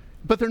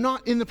 but they're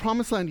not in the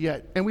promised land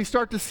yet. And we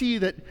start to see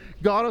that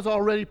God is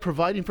already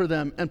providing for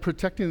them and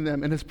protecting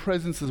them, and his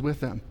presence is with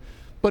them.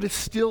 But it's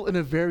still in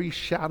a very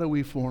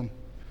shadowy form.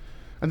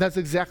 And that's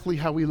exactly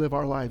how we live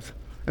our lives.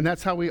 And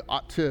that's how we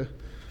ought to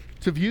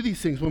view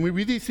these things. When we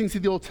read these things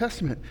in the Old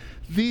Testament,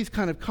 these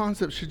kind of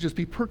concepts should just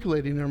be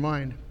percolating in our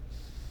mind.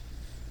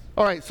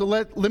 All right, so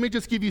let me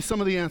just give you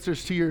some of the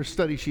answers to your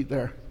study sheet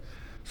there.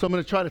 So I'm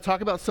going to try to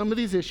talk about some of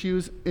these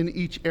issues in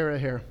each era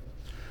here.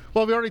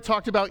 Well, we already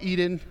talked about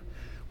Eden.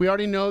 We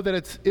already know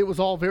that it was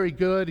all very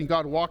good and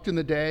God walked in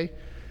the day.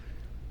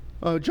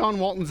 John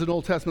Walton's an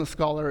Old Testament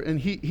scholar, and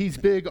he's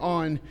big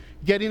on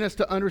getting us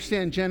to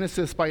understand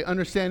Genesis by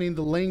understanding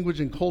the language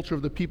and culture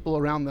of the people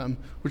around them,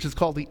 which is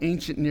called the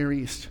ancient Near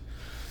East.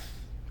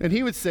 And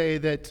he would say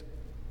that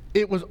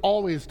it was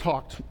always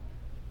talked,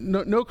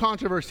 no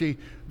controversy,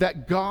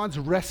 that gods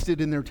rested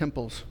in their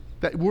temples.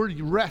 That word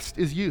rest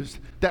is used,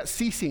 that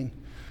ceasing.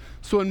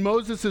 So when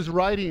Moses is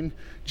writing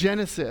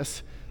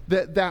Genesis,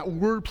 that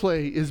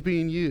wordplay is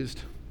being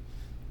used.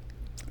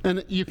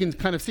 And you can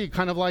kind of see,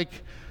 kind of like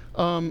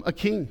a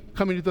king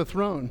coming to the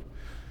throne.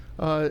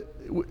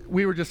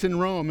 We were just in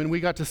Rome, and we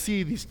got to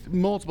see these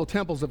multiple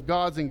temples of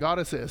gods and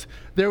goddesses.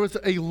 There was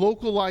a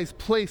localized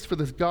place for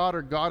this god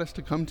or goddess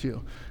to come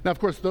to. Now, of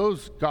course,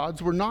 those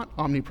gods were not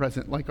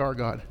omnipresent like our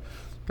God.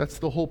 That's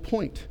the whole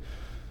point.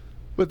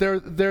 But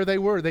there they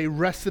were. They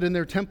rested in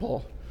their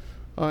temple,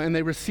 and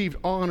they received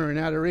honor and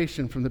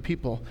adoration from the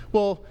people.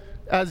 Well,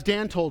 as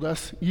Dan told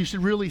us, you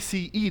should really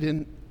see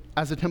Eden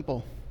as a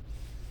temple.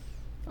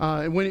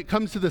 And when it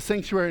comes to the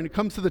sanctuary and it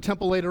comes to the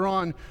temple later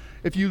on,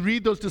 if you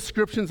read those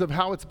descriptions of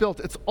how it's built,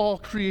 it's all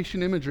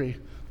creation imagery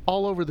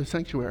all over the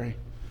sanctuary.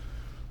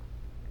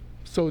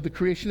 So the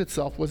creation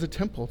itself was a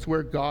temple. It's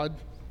where God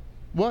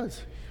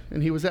was,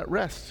 and he was at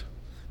rest.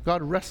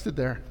 God rested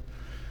there.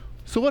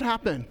 So what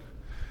happened?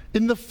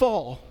 In the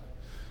fall,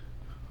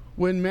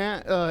 when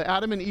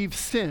Adam and Eve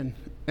sin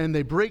and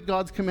they break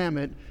God's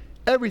commandment,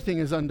 everything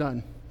is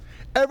undone.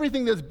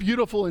 Everything that's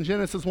beautiful in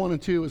Genesis 1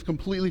 and 2 is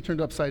completely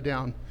turned upside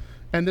down.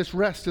 And this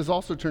rest is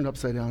also turned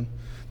upside down.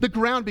 The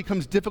ground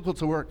becomes difficult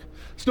to work.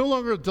 It's no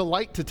longer a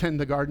delight to tend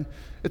the garden.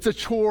 It's a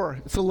chore.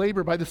 It's a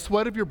labor. By the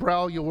sweat of your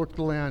brow, you'll work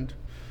the land.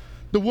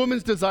 The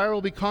woman's desire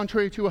will be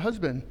contrary to a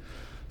husband.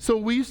 So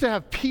we used to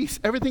have peace.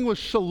 Everything was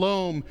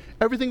shalom.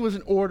 Everything was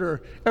in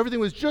order. Everything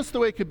was just the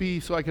way it could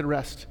be so I could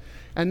rest.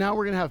 And now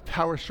we're going to have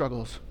power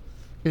struggles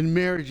in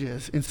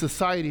marriages, in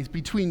societies,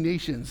 between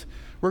nations.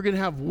 We're going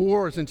to have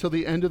wars until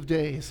the end of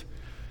days.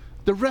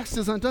 The rest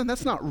is undone.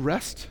 That's not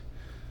rest.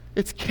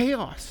 It's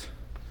chaos.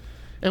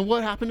 And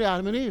what happened to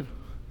Adam and Eve?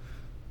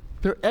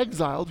 They're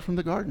exiled from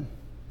the garden.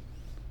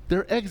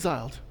 They're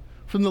exiled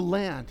from the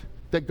land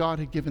that God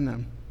had given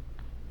them.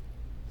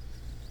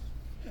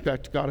 In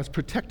fact, God is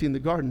protecting the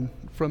garden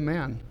from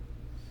man.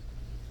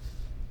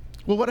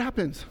 Well, what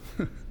happens?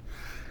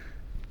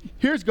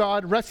 Here's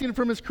God resting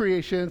from his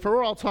creation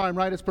for all time,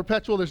 right? It's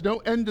perpetual. There's no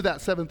end to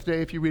that seventh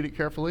day if you read it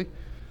carefully.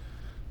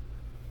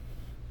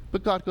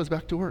 But God goes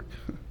back to work.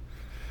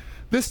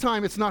 This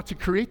time, it's not to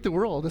create the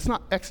world. It's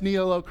not ex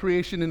nihilo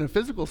creation in a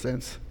physical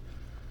sense.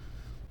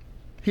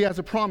 He has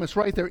a promise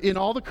right there. In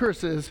all the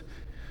curses,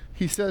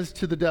 he says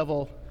to the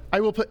devil,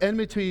 I will put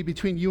enmity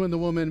between you and the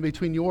woman,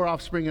 between your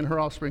offspring and her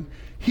offspring.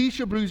 He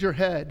shall bruise your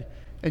head,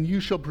 and you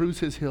shall bruise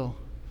his heel.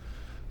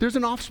 There's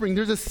an offspring.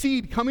 There's a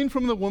seed coming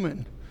from the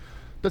woman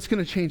that's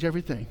going to change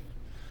everything.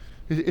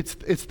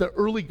 It's the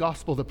early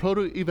gospel, the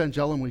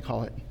proto-evangelium, we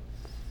call it.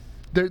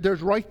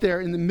 There's right there,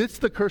 in the midst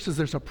of the curses,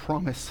 there's a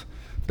promise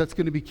that's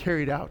going to be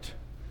carried out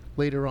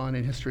later on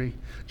in history.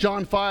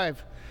 John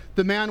 5,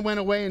 the man went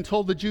away and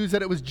told the Jews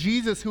that it was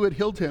Jesus who had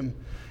healed him.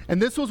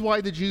 And this was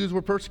why the Jews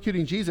were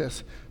persecuting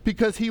Jesus,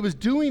 because he was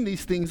doing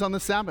these things on the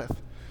Sabbath.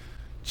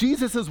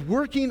 Jesus is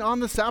working on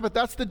the Sabbath.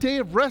 That's the day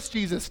of rest,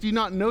 Jesus. Do you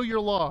not know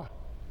your law?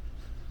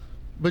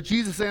 But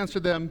Jesus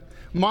answered them,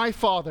 my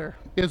Father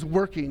is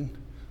working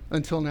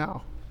until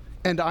now,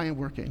 and I am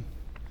working.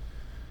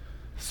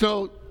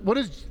 So what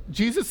is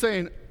Jesus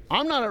saying?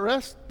 I'm not at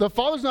rest. The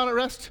Father's not at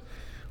rest.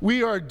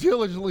 We are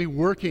diligently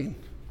working.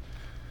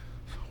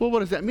 Well, what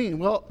does that mean?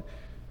 Well,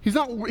 he's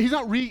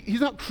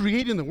not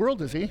creating the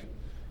world, is he?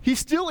 He's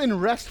still in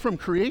rest from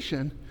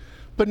creation,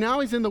 but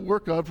now he's in the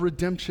work of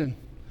redemption,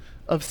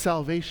 of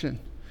salvation.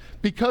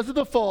 Because of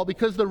the fall,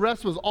 because the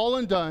rest was all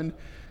undone,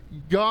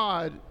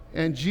 God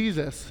and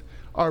Jesus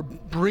are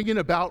bringing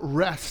about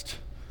rest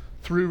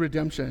through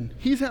redemption.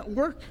 He's at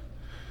work.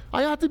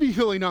 I ought to be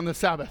healing on the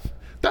Sabbath.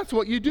 That's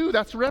what you do.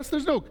 That's rest.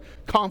 There's no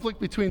conflict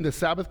between the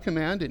Sabbath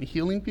command and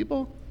healing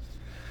people.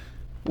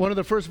 One of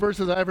the first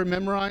verses I ever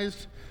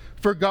memorized,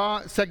 for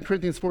God, 2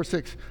 Corinthians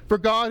 4:6, for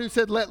God who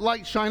said, let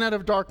light shine out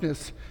of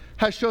darkness,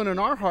 has shown in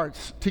our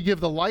hearts to give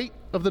the light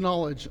of the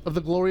knowledge of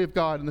the glory of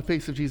God in the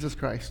face of Jesus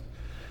Christ.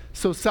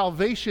 So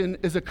salvation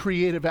is a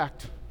creative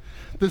act.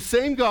 The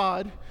same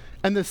God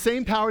and the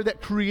same power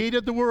that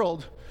created the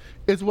world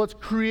is what's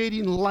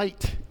creating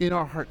light in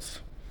our hearts.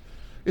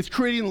 It's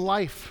creating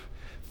life.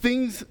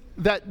 Things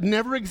that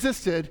never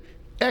existed,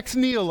 ex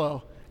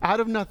nihilo, out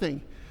of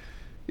nothing.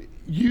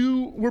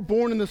 You were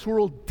born in this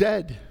world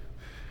dead,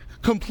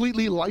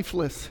 completely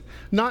lifeless.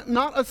 Not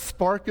a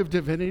spark of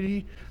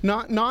divinity,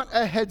 not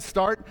a head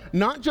start,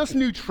 not just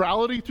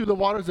neutrality through the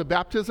waters of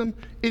baptism,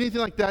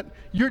 anything like that.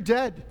 You're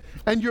dead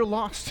and you're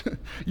lost.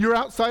 You're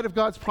outside of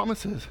God's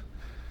promises.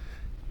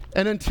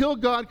 And until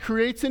God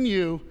creates in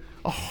you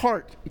a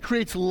heart,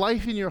 creates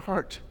life in your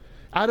heart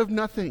out of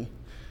nothing,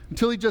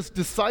 until he just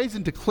decides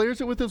and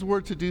declares it with his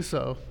word to do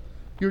so,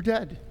 you're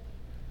dead.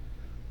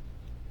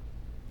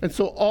 And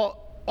so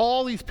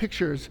all these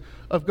pictures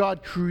of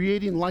God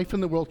creating life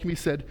in the world can be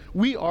said,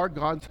 we are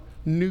God's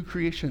new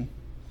creation.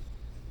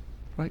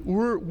 Right?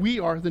 We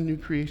are the new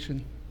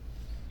creation.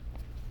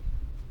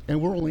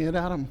 And we're only at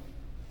Adam.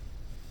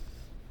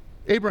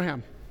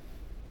 Abraham.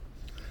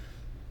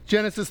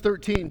 Genesis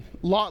 13,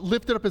 Lot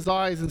lifted up his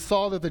eyes and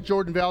saw that the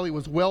Jordan Valley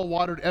was well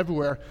watered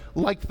everywhere,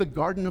 like the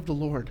garden of the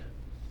Lord.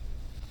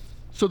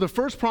 So the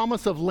first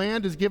promise of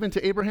land is given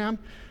to Abraham,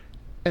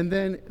 and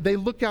then they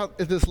look out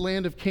at this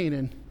land of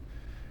Canaan,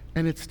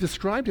 and it's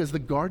described as the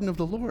garden of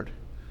the Lord.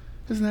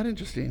 Isn't that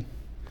interesting?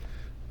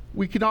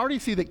 We can already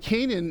see that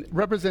Canaan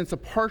represents a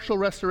partial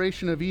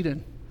restoration of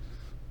Eden,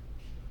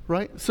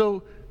 right?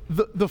 So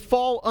the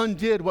fall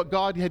undid what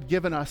God had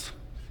given us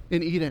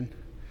in Eden.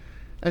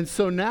 And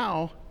so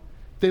now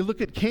they look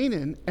at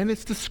Canaan, and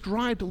it's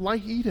described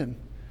like Eden.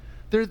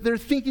 They're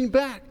thinking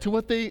back to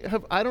what they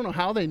have. I don't know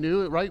how they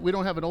knew it, right? We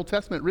don't have an Old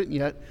Testament written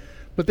yet,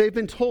 but they've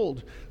been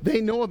told.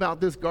 They know about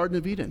this Garden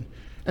of Eden.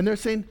 And they're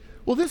saying,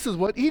 well, this is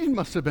what Eden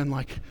must have been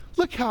like.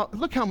 Look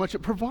how much it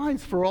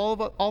provides for all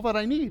that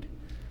I need.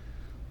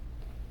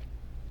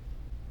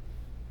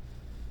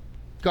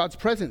 God's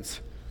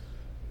presence.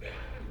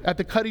 At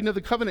the cutting of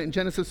the covenant in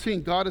Genesis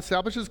 15, God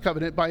establishes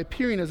covenant by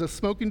appearing as a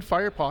smoking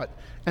fire pot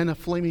and a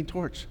flaming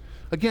torch.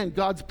 Again,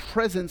 God's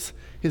presence,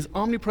 his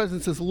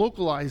omnipresence, is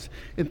localized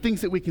in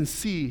things that we can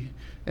see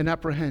and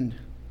apprehend.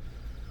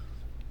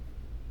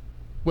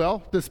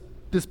 Well, this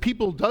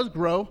people does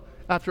grow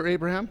after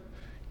Abraham.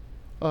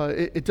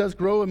 It does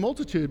grow in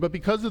multitude, but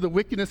because of the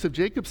wickedness of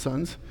Jacob's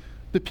sons,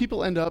 the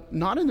people end up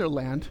not in their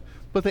land,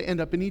 but they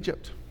end up in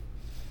Egypt.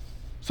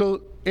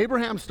 So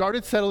Abraham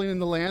started settling in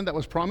the land that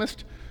was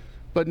promised,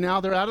 but now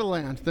they're out of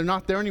land. They're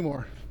not there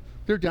anymore.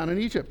 They're down in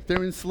Egypt.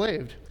 They're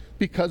enslaved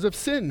because of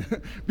sin,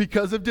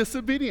 because of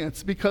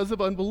disobedience, because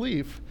of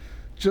unbelief,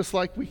 just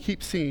like we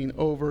keep seeing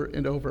over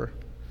and over.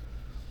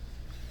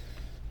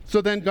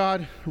 So then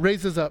God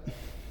raises up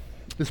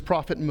this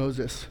prophet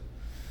Moses.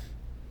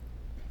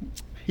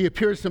 He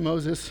appears to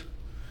Moses.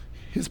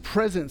 His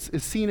presence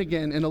is seen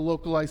again in a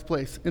localized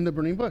place, in the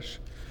burning bush.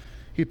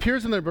 He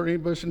appears in the burning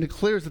bush and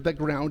declares that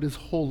ground is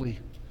holy.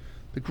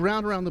 The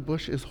ground around the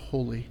bush is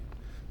holy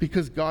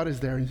because God is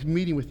there and he's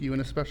meeting with you in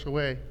a special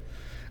way.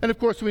 And of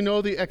course, we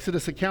know the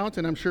Exodus account,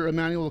 and I'm sure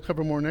Emmanuel will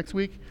cover more next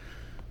week.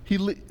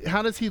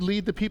 How does he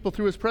lead the people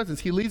through his presence?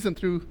 He leads them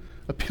through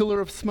a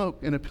pillar of smoke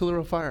and a pillar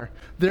of fire.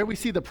 There we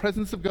see the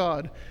presence of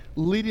God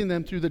leading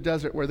them through the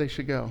desert where they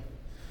should go.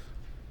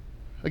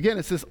 Again,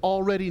 it's this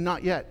already,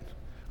 not yet.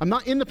 I'm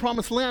not in the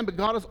promised land, but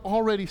God is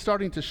already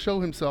starting to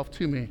show himself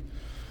to me.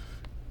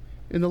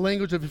 In the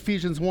language of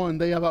Ephesians 1,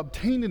 they have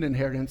obtained an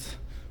inheritance,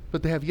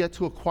 but they have yet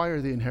to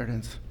acquire the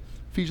inheritance.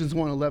 Ephesians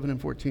 1, 11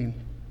 and 14.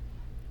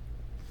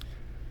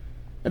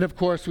 And of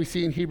course, we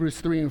see in Hebrews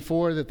 3 and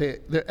 4 that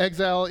they're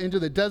exiled into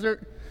the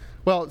desert.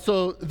 Well,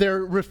 so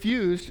they're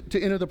refused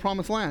to enter the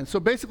promised land. So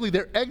basically,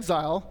 their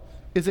exile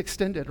is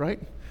extended, right?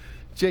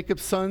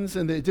 Jacob's sons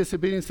and the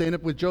disobedience, they end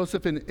up with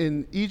Joseph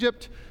in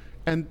Egypt,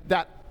 and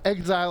that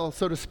exile,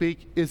 so to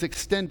speak, is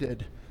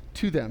extended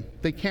to them.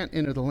 They can't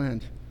enter the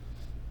land.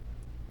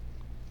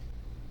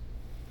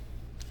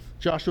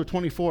 Joshua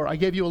 24, I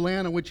gave you a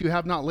land on which you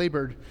have not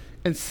labored,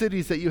 and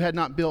cities that you had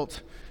not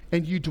built,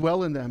 and you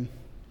dwell in them.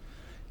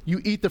 You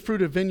eat the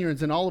fruit of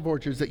vineyards and olive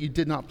orchards that you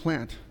did not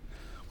plant.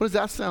 What does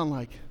that sound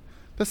like?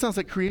 That sounds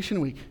like creation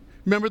week.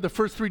 Remember the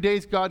first 3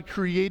 days God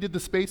created the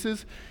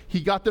spaces?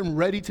 He got them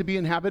ready to be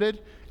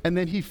inhabited, and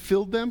then he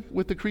filled them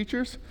with the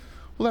creatures?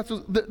 Well,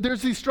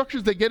 there's these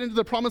structures that get into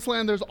the promised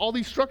land. There's all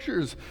these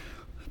structures.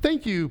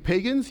 Thank you,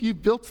 pagans. You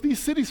built these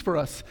cities for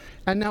us,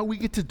 and now we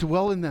get to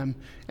dwell in them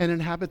and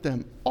inhabit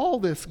them. All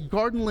this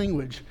garden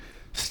language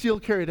still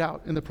carried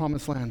out in the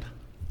promised land.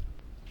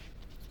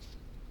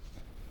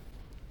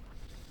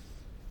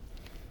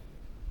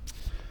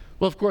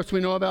 Well, of course, we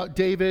know about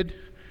David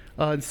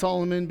and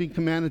Solomon being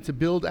commanded to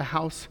build a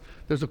house.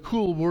 There's a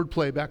cool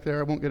wordplay back there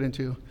I won't get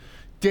into.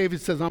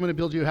 David says, I'm going to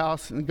build you a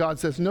house. And God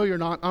says, no, you're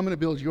not. I'm going to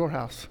build your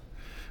house.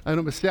 I'm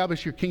going to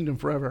establish your kingdom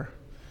forever.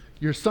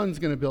 Your son's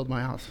going to build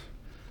my house.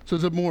 So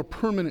there's a more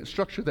permanent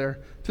structure there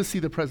to see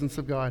the presence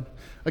of God.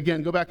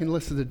 Again, go back and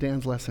listen to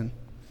Dan's lesson.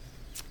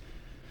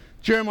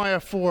 Jeremiah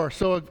 4.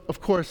 So,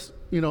 of course,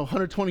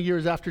 120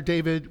 years after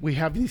David, we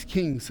have these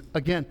kings.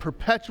 Again,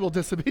 perpetual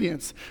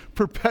disobedience,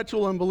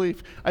 perpetual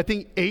unbelief. I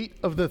think 8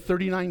 of the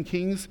 39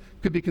 kings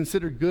could be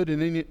considered good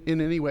in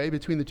any way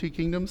between the two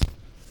kingdoms.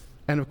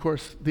 And of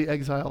course, the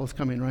exile is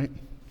coming, right?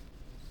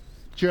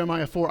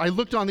 Jeremiah 4. I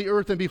looked on the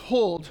earth and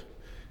behold,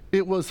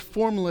 it was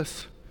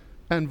formless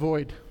and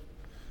void.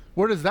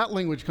 Where does that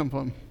language come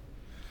from?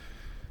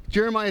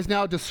 Jeremiah is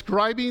now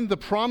describing the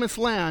promised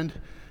land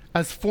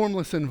as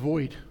formless and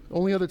void.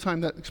 Only other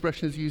time that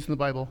expression is used in the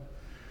Bible.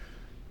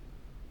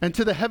 And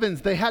to the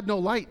heavens, they had no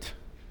light.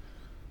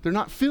 They're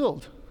not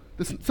filled.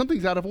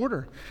 Something's out of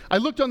order. I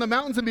looked on the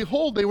mountains and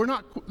behold,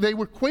 they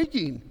were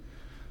quaking.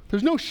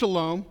 There's no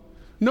shalom,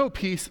 no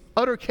peace,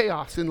 utter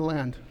chaos in the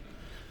land.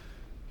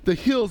 The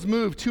hills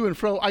moved to and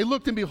fro. I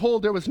looked and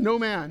behold, there was no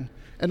man,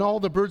 and all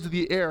the birds of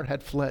the air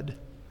had fled.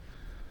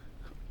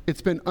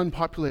 It's been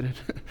unpopulated.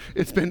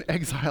 It's been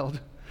exiled.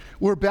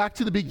 We're back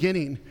to the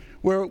beginning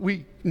where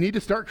we need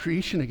to start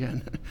creation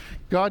again.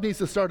 God needs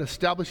to start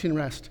establishing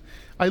rest.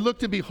 I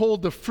looked and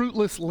behold, the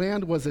fruitless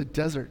land was a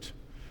desert.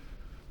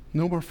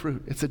 No more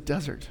fruit. It's a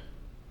desert.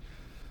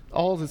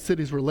 All the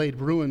cities were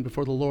laid ruined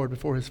before the Lord,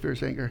 before his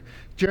fierce anger.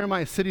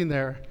 Jeremiah is sitting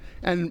there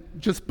and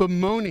just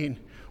bemoaning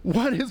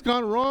what has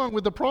gone wrong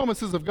with the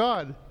promises of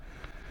God.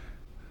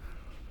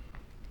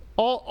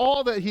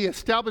 All that he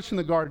established in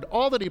the garden,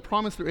 all that he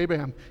promised through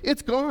Abraham,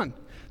 it's gone.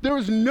 There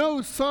is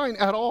no sign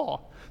at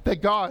all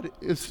that God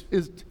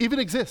even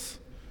exists.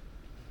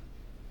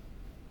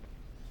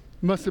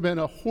 It must have been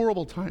a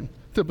horrible time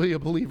to be a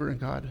believer in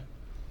God.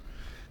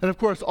 And of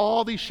course,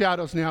 all these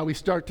shadows now, we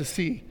start to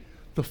see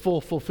the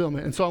full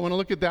fulfillment. And so I want to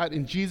look at that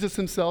in Jesus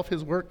himself,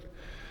 his work,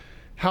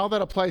 how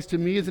that applies to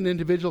me as an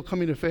individual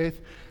coming to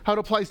faith, how it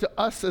applies to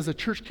us as a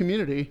church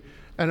community,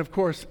 and of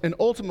course, an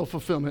ultimate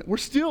fulfillment. We're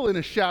still in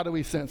a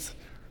shadowy sense.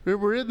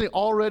 We're in the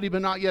already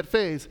but not yet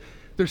phase.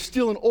 there's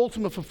still an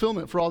ultimate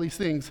fulfillment for all these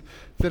things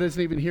that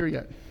isn't even here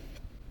yet.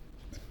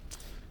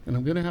 And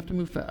I'm going to have to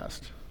move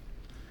fast.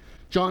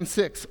 John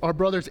 6, our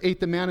brothers ate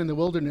the manna in the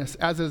wilderness,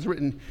 as is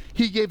written,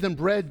 he gave them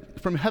bread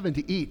from heaven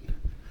to eat.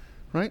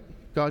 Right?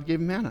 God gave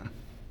them manna.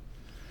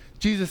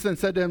 Jesus then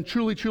said to him,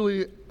 truly,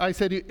 truly, I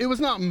say to you, it was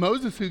not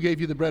Moses who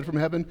gave you the bread from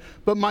heaven,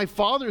 but my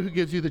Father who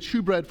gives you the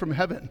true bread from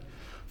heaven.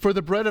 For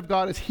the bread of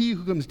God is he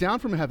who comes down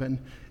from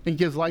heaven and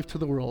gives life to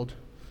the world.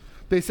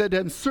 They said to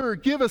him, sir,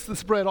 give us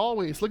this bread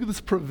always. Look at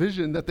this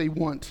provision that they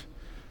want.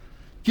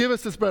 Give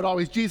us this bread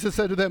always. Jesus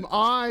said to them,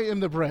 I am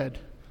the bread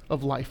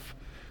of life.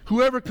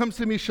 Whoever comes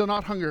to me shall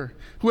not hunger.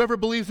 Whoever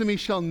believes in me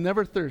shall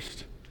never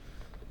thirst,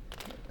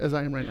 as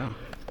I am right now.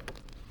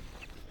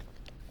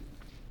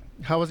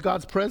 How is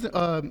God's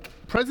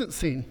presence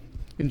seen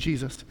in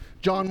Jesus?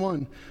 John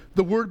 1,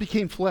 the Word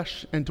became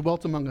flesh and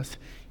dwelt among us.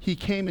 He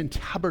came and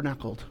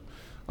tabernacled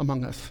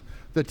among us.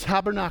 The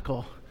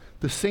tabernacle,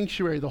 the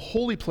sanctuary, the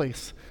holy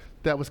place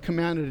that was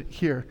commanded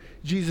here.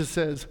 John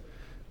says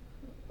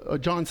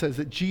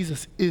that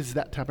Jesus is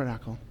that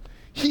tabernacle.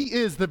 He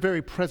is the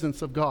very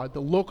presence of God,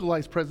 the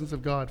localized presence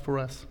of God for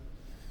us.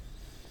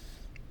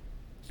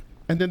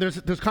 And then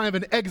there's kind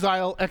of an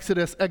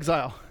exodus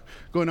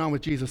going on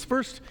with Jesus.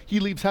 First, he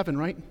leaves heaven,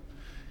 right?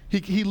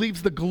 He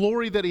leaves the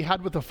glory that he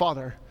had with the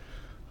Father.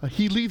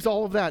 He leaves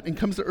all of that and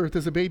comes to earth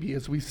as a baby,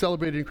 as we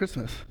celebrated in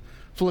Christmas.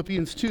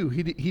 Philippians 2,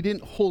 he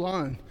didn't hold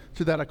on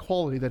to that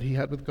equality that he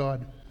had with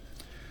God.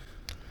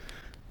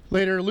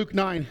 Later, Luke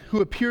 9,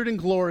 who appeared in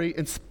glory,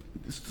 and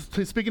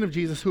speaking of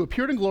Jesus, who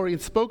appeared in glory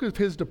and spoke of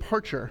his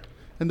departure.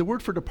 And the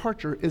word for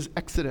departure is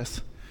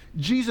exodus.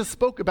 Jesus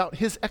spoke about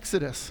his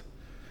exodus,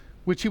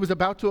 which he was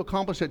about to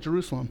accomplish at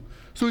Jerusalem.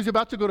 So he's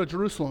about to go to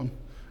Jerusalem.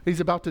 He's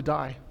about to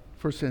die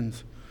for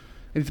sins.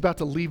 And he's about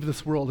to leave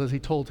this world, as he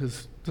told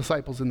his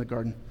disciples in the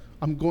garden.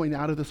 I'm going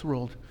out of this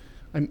world.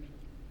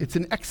 It's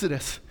an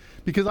exodus.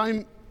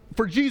 Because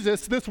for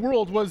Jesus, this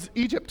world was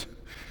Egypt.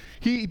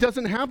 He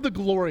doesn't have the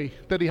glory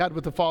that he had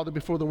with the Father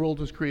before the world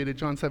was created,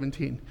 John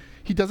 17.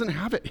 He doesn't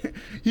have it.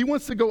 He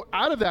wants to go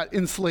out of that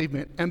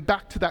enslavement and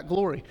back to that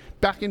glory,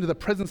 back into the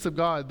presence of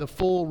God, the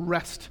full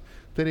rest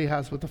that he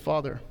has with the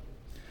Father.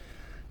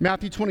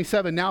 Matthew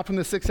 27, now from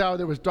the 6th hour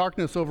there was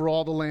darkness over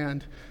all the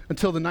land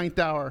until the 9th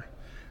hour.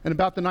 And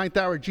about the 9th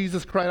hour,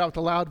 Jesus cried out with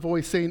a loud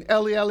voice, saying,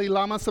 Eli, Eli,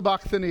 lama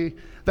sabachthani,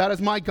 that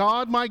is, my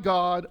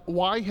God,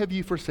 why have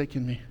you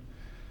forsaken me?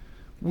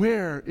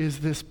 Where is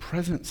this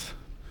presence?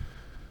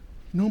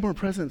 No more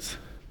presence.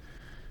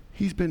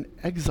 He's been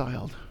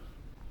exiled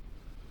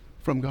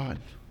from God,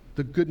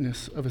 the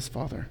goodness of his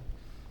Father.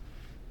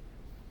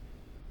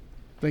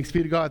 Thanks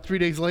be to God. 3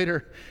 days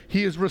later,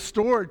 he is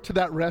restored to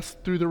that rest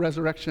through the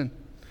resurrection.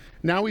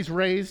 Now he's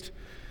raised.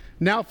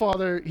 Now,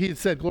 Father, he had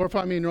said,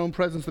 glorify me in your own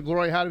presence, the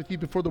glory I had with you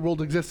before the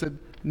world existed.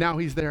 Now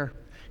he's there.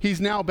 He's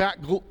now back.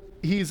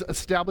 He's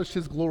established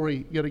his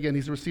glory yet again.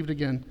 He's received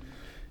again.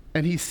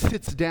 And he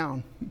sits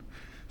down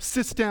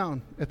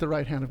at the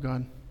right hand of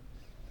God.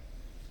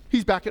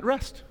 He's back at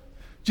rest.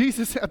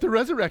 Jesus at the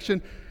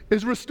resurrection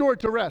is restored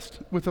to rest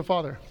with the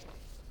Father.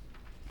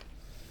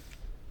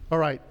 All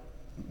right.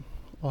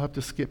 I'll have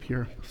to skip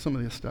here some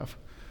of this stuff.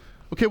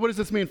 Okay, what does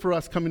this mean for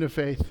us coming to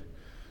faith?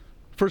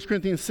 1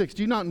 Corinthians 6,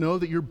 do you not know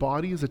that your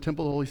body is a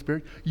temple of the Holy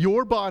Spirit?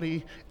 Your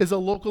body is a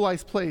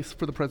localized place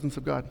for the presence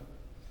of God.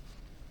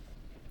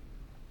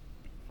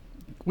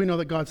 We know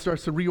that God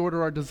starts to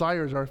reorder our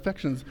desires, our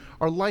affections.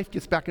 Our life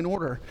gets back in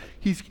order.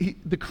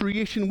 The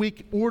creation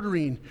week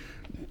ordering.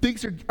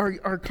 Things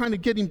are kind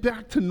of getting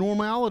back to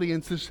normality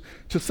and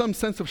to some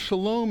sense of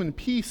shalom and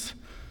peace.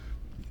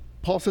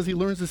 Paul says he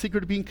learns the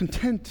secret of being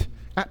content,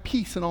 at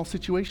peace in all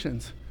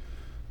situations.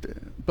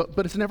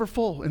 But it's never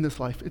full in this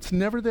life. It's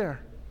never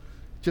there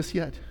just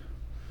yet.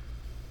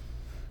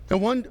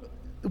 And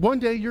one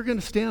day you're going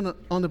to stand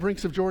on the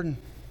brinks of Jordan,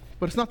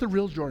 but it's not the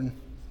real Jordan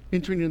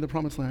entering into the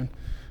promised land.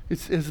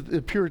 It's as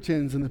the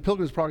Puritans and the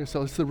Pilgrim's Progress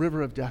tell, it's the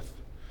river of death.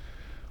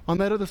 On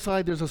that other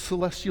side, there's a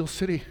celestial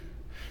city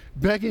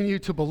begging you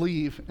to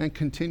believe and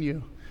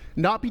continue.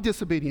 Not be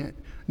disobedient,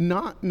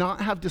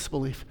 not have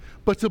disbelief,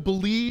 but to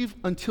believe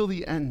until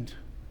the end.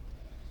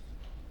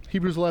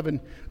 Hebrews 11,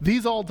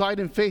 these all died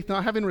in faith,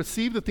 not having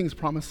received the things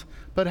promised,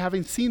 but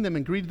having seen them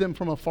and greeted them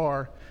from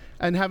afar,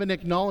 and having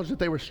acknowledged that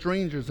they were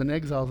strangers and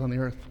exiles on the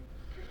earth.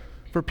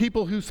 For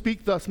people who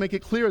speak thus make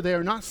it clear they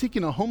are not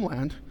seeking a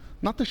homeland,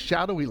 not the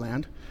shadowy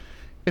land.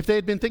 If they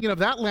had been thinking of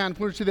that land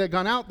from which they had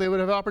gone out, they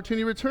would have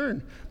opportunity to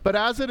return. But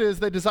as it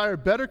is, they desire a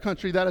better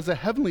country, that is a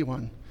heavenly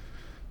one.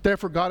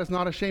 Therefore, God is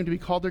not ashamed to be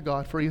called their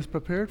God, for he has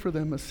prepared for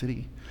them a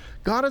city.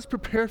 God has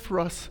prepared for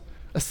us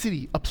a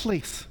city, a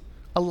place,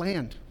 a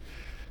land.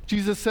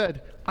 Jesus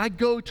said, I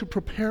go to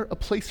prepare a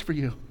place for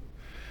you.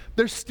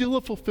 There's still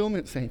a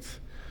fulfillment,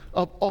 saints,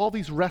 of all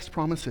these rest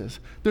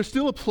promises. There's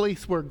still a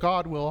place where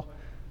God will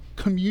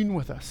commune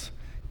with us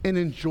and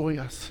enjoy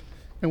us,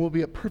 and we'll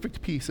be at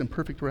perfect peace and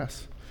perfect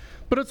rest.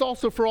 But it's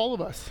also for all of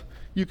us.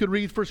 You could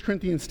read 1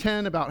 Corinthians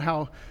 10 about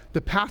how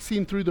the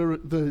passing through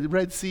the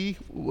Red Sea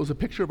was a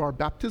picture of our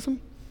baptism,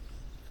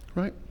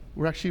 right?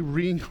 We're actually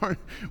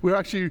we're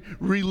actually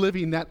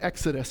reliving that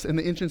Exodus and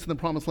the entrance in the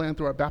promised land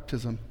through our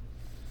baptism.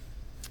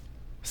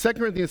 2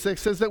 Corinthians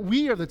 6 says that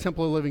we are the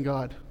temple of the living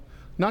God.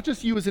 Not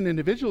just you as an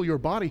individual, your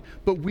body,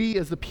 but we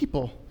as the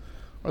people.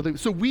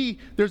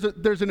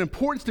 There's an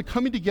importance to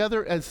coming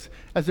together as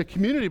a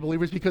community of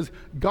believers, because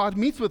God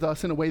meets with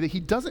us in a way that he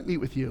doesn't meet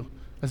with you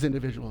as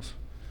individuals.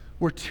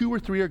 Where 2 or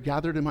 3 are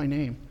gathered in my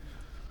name.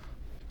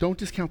 Don't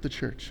discount the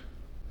church.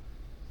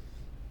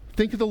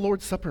 Think of the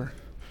Lord's Supper.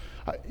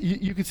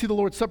 You can see the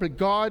Lord's Supper.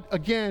 God,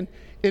 again,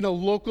 in a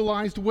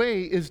localized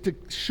way, is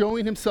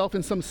showing himself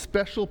in some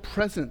special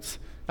presence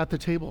at the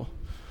table.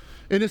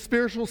 In a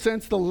spiritual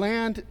sense, the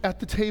land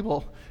at the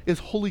table is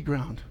holy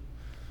ground,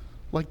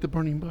 like the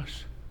burning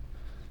bush.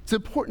 It's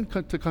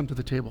important to come to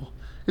the table.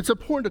 It's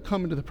important to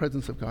come into the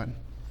presence of God.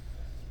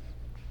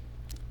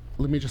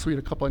 Let me just read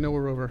a couple. I know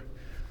we're over.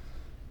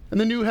 And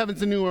the new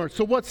heavens and new earth.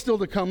 So what's still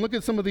to come? Look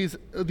at some of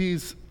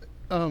these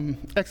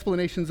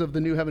explanations of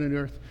the new heaven and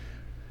earth.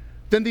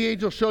 Then the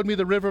angel showed me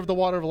the river of the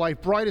water of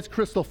life, bright as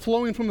crystal,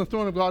 flowing from the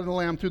throne of God and the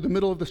Lamb through the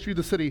middle of the street of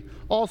the city.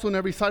 Also on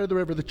every side of the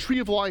river, the tree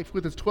of life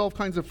with its 12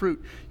 kinds of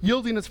fruit,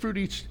 yielding its fruit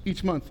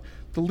each month.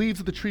 The leaves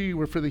of the tree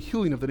were for the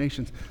healing of the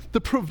nations. The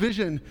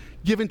provision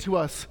given to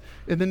us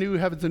in the new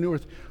heavens and new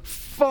earth,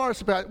 far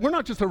surpass. We're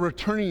not just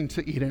returning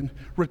to Eden,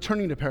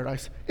 returning to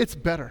paradise. It's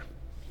better.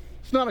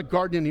 It's not a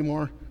garden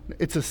anymore.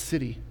 It's a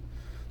city.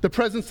 The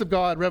presence of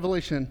God,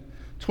 Revelation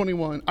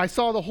 21. I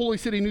saw the holy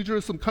city, New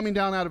Jerusalem, coming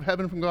down out of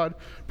heaven from God,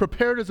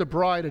 prepared as a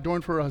bride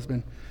adorned for her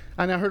husband.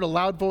 And I heard a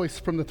loud voice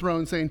from the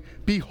throne saying,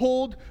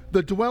 "Behold,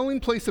 the dwelling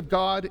place of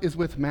God is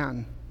with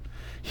man.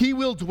 He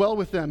will dwell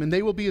with them, and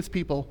they will be his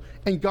people,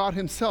 and God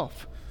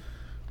himself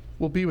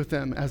will be with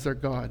them as their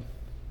God."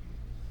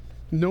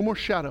 No more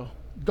shadow.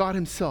 God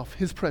himself,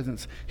 his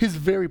presence, his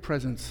very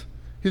presence,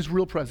 his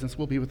real presence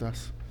will be with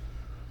us.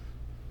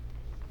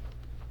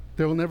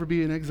 There will never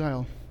be an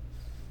exile.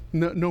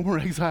 No more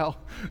exile.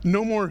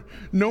 No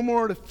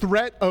more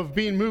threat of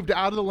being moved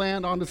out of the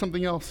land onto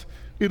something else.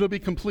 It'll be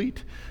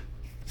complete.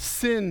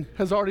 Sin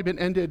has already been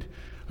ended.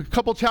 A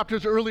couple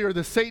chapters earlier,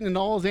 Satan and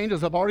all his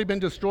angels have already been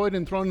destroyed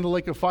and thrown in the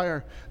lake of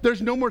fire.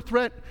 There's no more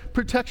threat.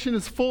 Protection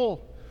is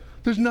full.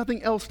 There's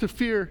nothing else to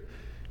fear.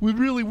 We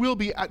really will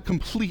be at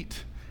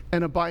complete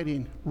and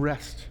abiding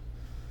rest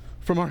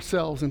from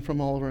ourselves and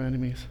from all of our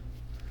enemies.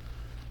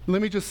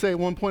 Let me just say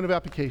one point of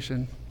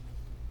application.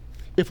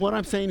 If what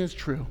I'm saying is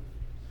true,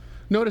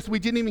 notice we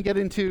didn't even get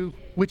into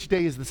which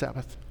day is the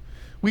Sabbath.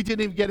 We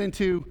didn't even get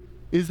into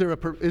is there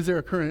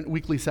a current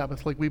weekly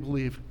Sabbath like we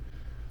believe.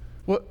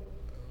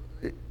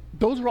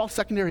 Those are all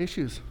secondary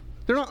issues.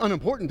 They're not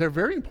unimportant. They're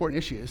very important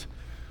issues.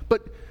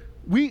 But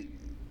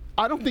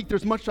I don't think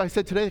there's much I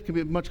said today that can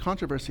be much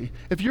controversy.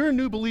 If you're a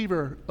new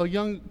believer, a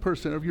young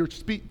person, or if you're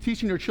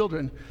teaching your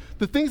children,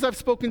 the things I've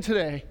spoken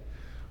today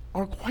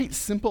are quite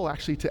simple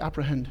actually to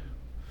apprehend.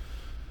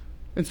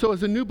 And so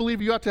as a new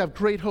believer, you have to have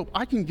great hope.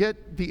 I can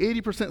get the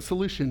 80%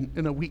 solution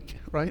in a week,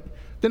 right?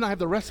 Then I have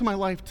the rest of my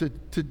life to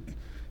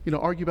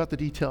argue about the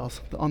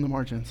details on the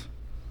margins.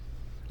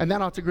 And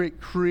that ought to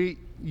create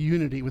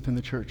unity within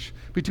the church,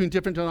 between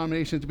different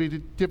denominations,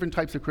 between different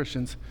types of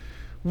Christians.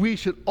 We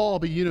should all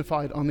be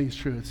unified on these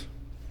truths.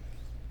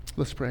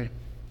 Let's pray.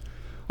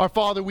 Our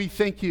Father, we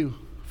thank you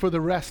for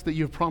the rest that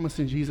you have promised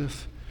in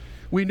Jesus.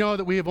 We know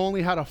that we have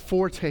only had a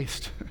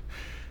foretaste.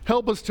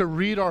 Help us to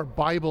read our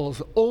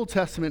Bibles, Old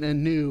Testament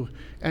and New,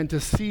 and to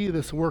see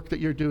this work that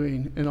you're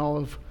doing in all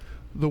of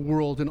the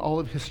world and all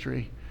of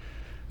history.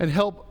 And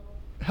help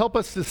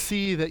us to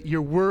see that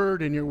your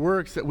word and your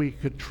works that we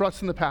could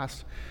trust in the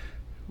past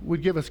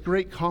would give us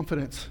great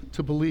confidence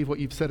to believe what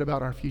you've said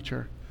about our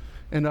future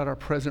and about our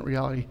present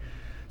reality.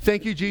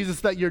 Thank you,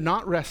 Jesus, that you're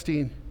not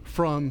resting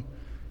from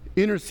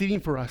interceding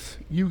for us.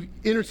 You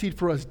intercede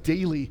for us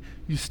daily.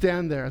 You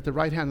stand there at the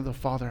right hand of the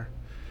Father.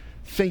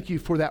 Thank you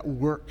for that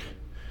work.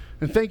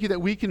 And thank you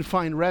that we can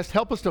find rest.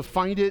 Help us to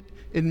find it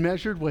in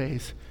measured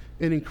ways,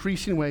 in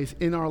increasing ways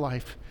in our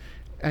life.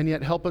 And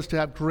yet help us to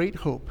have great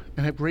hope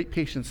and have great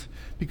patience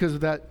because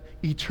of that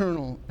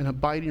eternal and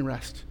abiding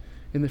rest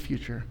in the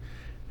future.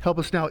 Help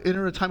us now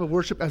enter a time of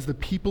worship as the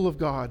people of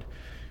God.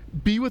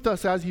 Be with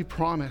us as you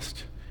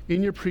promised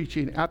in your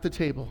preaching at the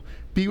table.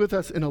 Be with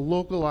us in a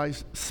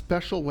localized,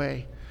 special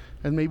way,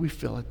 and may we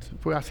feel it.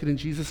 We ask it in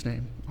Jesus'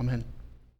 name. Amen.